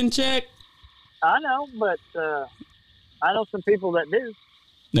keep you in check. I know, but I know some people that do.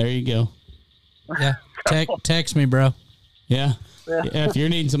 There you go. Yeah. Text me, bro. Yeah. If you're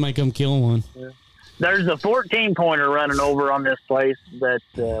needing somebody, come kill one. Yeah. There's a 14-pointer running over on this place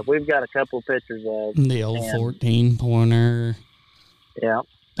that we've got a couple of pictures of. The old 14-pointer. Yeah.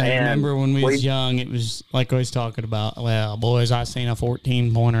 I remember when we was young, it was like I was talking about, well, boys, I seen a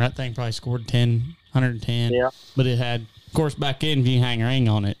 14-pointer. That thing probably scored 110. Yeah. But it had, of course, back in, if you hang a ring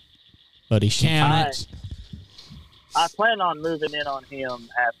on it. But he counted. I plan on moving in on him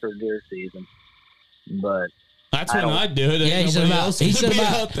after deer season. But that's when I'd do it. Yeah,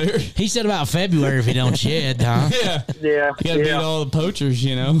 he said about February if he don't shed, huh? Yeah. Yeah. You got to beat all the poachers,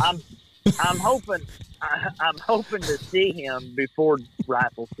 you know. I'm hoping to see him before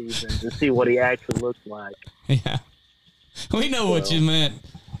rifle season to see what he actually looks like. Yeah. We know what you meant.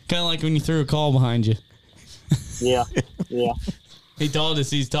 Kind of like when you threw a call behind you. Yeah. Yeah. He told us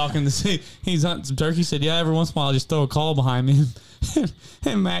he's hunting some turkey. He said, yeah, every once in a while I just throw a call behind me.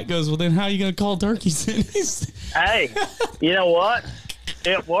 And Matt goes, well, then how are you going to call turkeys? Hey, you know what?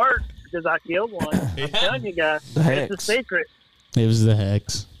 It worked because I killed one. I'm telling you guys. It's a secret. It was the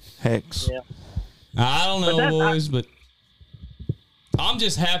hex. Yeah. I don't know, boys, but I'm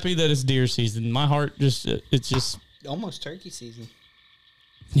just happy that it's deer season. My heart it's just almost turkey season.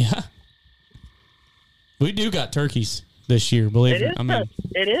 Yeah. We do got turkeys this year, believe me.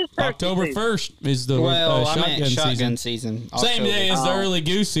 It is October 1st is the shotgun season. Same day as the early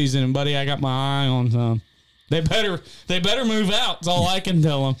goose season, and buddy, I got my eye on some. They better move out. That's all I can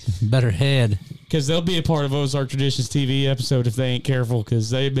tell them. Better head. Because they'll be a part of Ozark Traditions TV episode if they ain't careful, because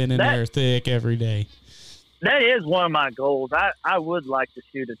they've been in there thick every day. That is one of my goals. I would like to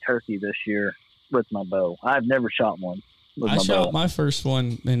shoot a turkey this year with my bow. I've never shot one with my bow. I shot my first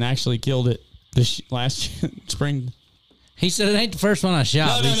one and actually killed it this last spring. He said it ain't the first one I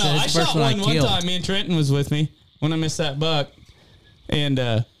shot. No. I shot one time. Me and Trenton was with me when I missed that buck. And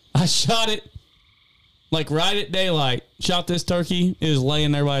I shot it like right at daylight. Shot this turkey. It was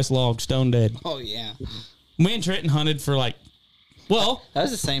laying there by its log, stone dead. Oh, yeah. Me and Trenton hunted for that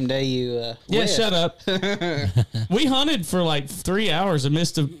was the same day you yeah, shut up. We hunted for like 3 hours. I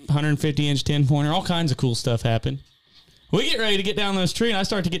missed a 150-inch 10-pointer. All kinds of cool stuff happened. We get ready to get down this tree, and I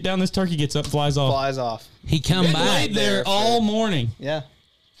start to get down. This turkey gets up, flies off. He come back. Laid there all morning. Yeah.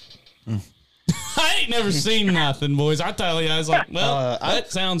 I ain't never seen nothing, boys. I tell you, I was like, well, that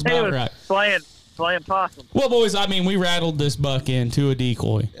sounds about right. playing possum. Well, boys, I mean, we rattled this buck into a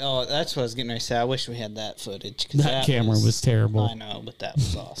decoy. Oh, that's what I was getting ready to say. I wish we had that footage. 'Cause That camera was terrible. I know, but that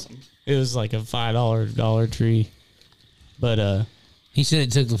was awesome. It was like a $5 Dollar Tree. But, He said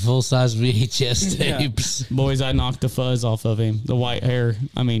it took the full size VHS tapes. boys, I knocked the fuzz off of him. The white hair,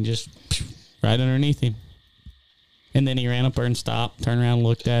 I mean, just right underneath him. And then he ran up there and stopped, turned around and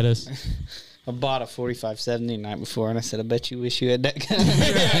looked at us. I bought a 45-70 the night before, and I said, I bet you wish you had that gun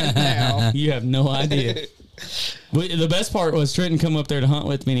right now. You have no idea. But the best part was Trenton come up there to hunt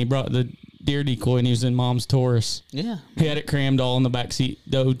with me, and he brought the deer decoy, and he was in Mom's Taurus. Yeah. He had it crammed all in the back seat,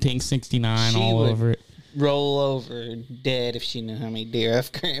 the old Tank 69 She all would over it. roll over dead if she knew how many deer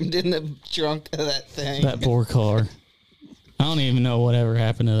I've crammed in the trunk of that thing. That poor car. I don't even know whatever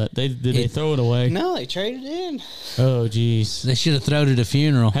happened to that. Did they throw it away? No, they traded in. Oh, jeez. They should have thrown it at a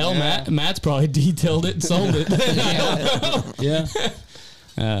funeral. Hell, Matt's probably detailed it and sold it. Yeah.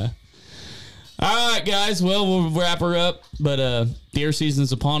 All right, guys. Well, we'll wrap her up. But deer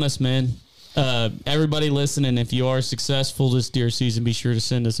season's upon us, man. Everybody listening, if you are successful this deer season, be sure to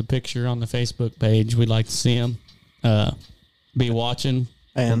send us a picture on the Facebook page. We'd like to see them. Be watching.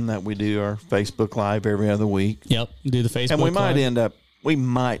 And that we do our Facebook Live every other week. Yep. Do the Facebook And we might Live. we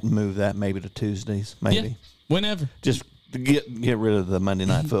might move that maybe to Tuesdays, maybe. Yeah, whenever. Just to get rid of the Monday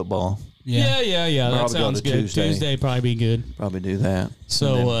Night Football. Yeah. That Probably go sounds to good. Tuesday probably be good. Probably do that.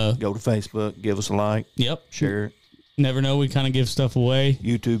 So, And then go to Facebook, give us a like, Yep. share it. Never know. We kind of give stuff away.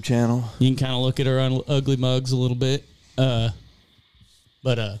 YouTube channel. You can kind of look at our ugly mugs a little bit.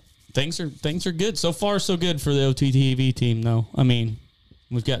 But things are good. So far, so good for the OTTV team, though. I mean,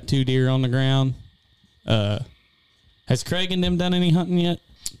 we've got 2 deer on the ground. Has Craig and them done any hunting yet?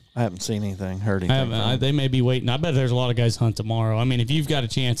 I haven't seen anything, heard I anything. haven't. from them. They may be waiting. I bet there's a lot of guys hunt tomorrow. I mean, if you've got a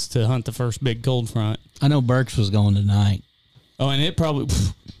chance to hunt the first big cold front. I know Burks was going tonight. Oh, and it probably...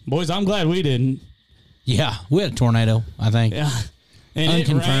 Boys, I'm glad we didn't. Yeah, we had a tornado, I think. Yeah. And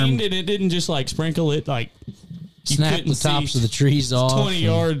Unconfirmed. it rained, and it didn't just, like, sprinkle it, like... You Snapped couldn't the tops see. of the trees off. 20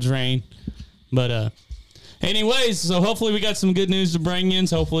 yards rain. But anyways, so hopefully we got some good news to bring in.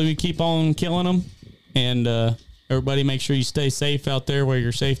 So hopefully we keep on killing them. And everybody make sure you stay safe out there. Wear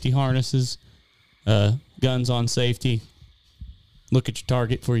your safety harnesses. Guns on safety. Look at your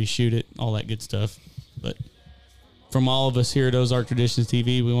target before you shoot it. All that good stuff. But from all of us here at Ozark Traditions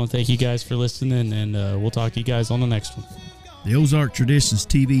TV, we want to thank you guys for listening. And we'll talk to you guys on the next one. The Ozark Traditions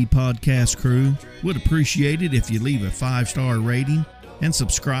TV podcast crew would appreciate it if you leave a 5-star rating and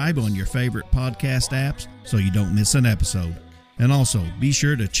subscribe on your favorite podcast apps so you don't miss an episode. And also, be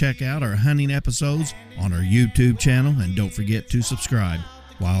sure to check out our hunting episodes on our YouTube channel and don't forget to subscribe.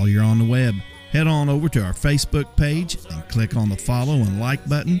 While you're on the web, head on over to our Facebook page and click on the follow and like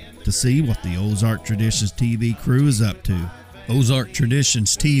button to see what the Ozark Traditions TV crew is up to. Ozark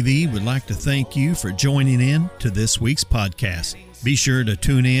Traditions TV would like to thank you for joining in to this week's podcast. Be sure to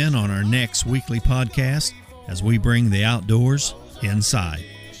tune in on our next weekly podcast as we bring the outdoors inside.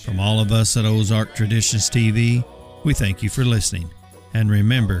 From all of us at Ozark Traditions TV, we thank you for listening. And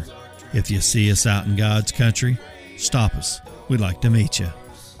remember, if you see us out in God's country, stop us. We'd like to meet you.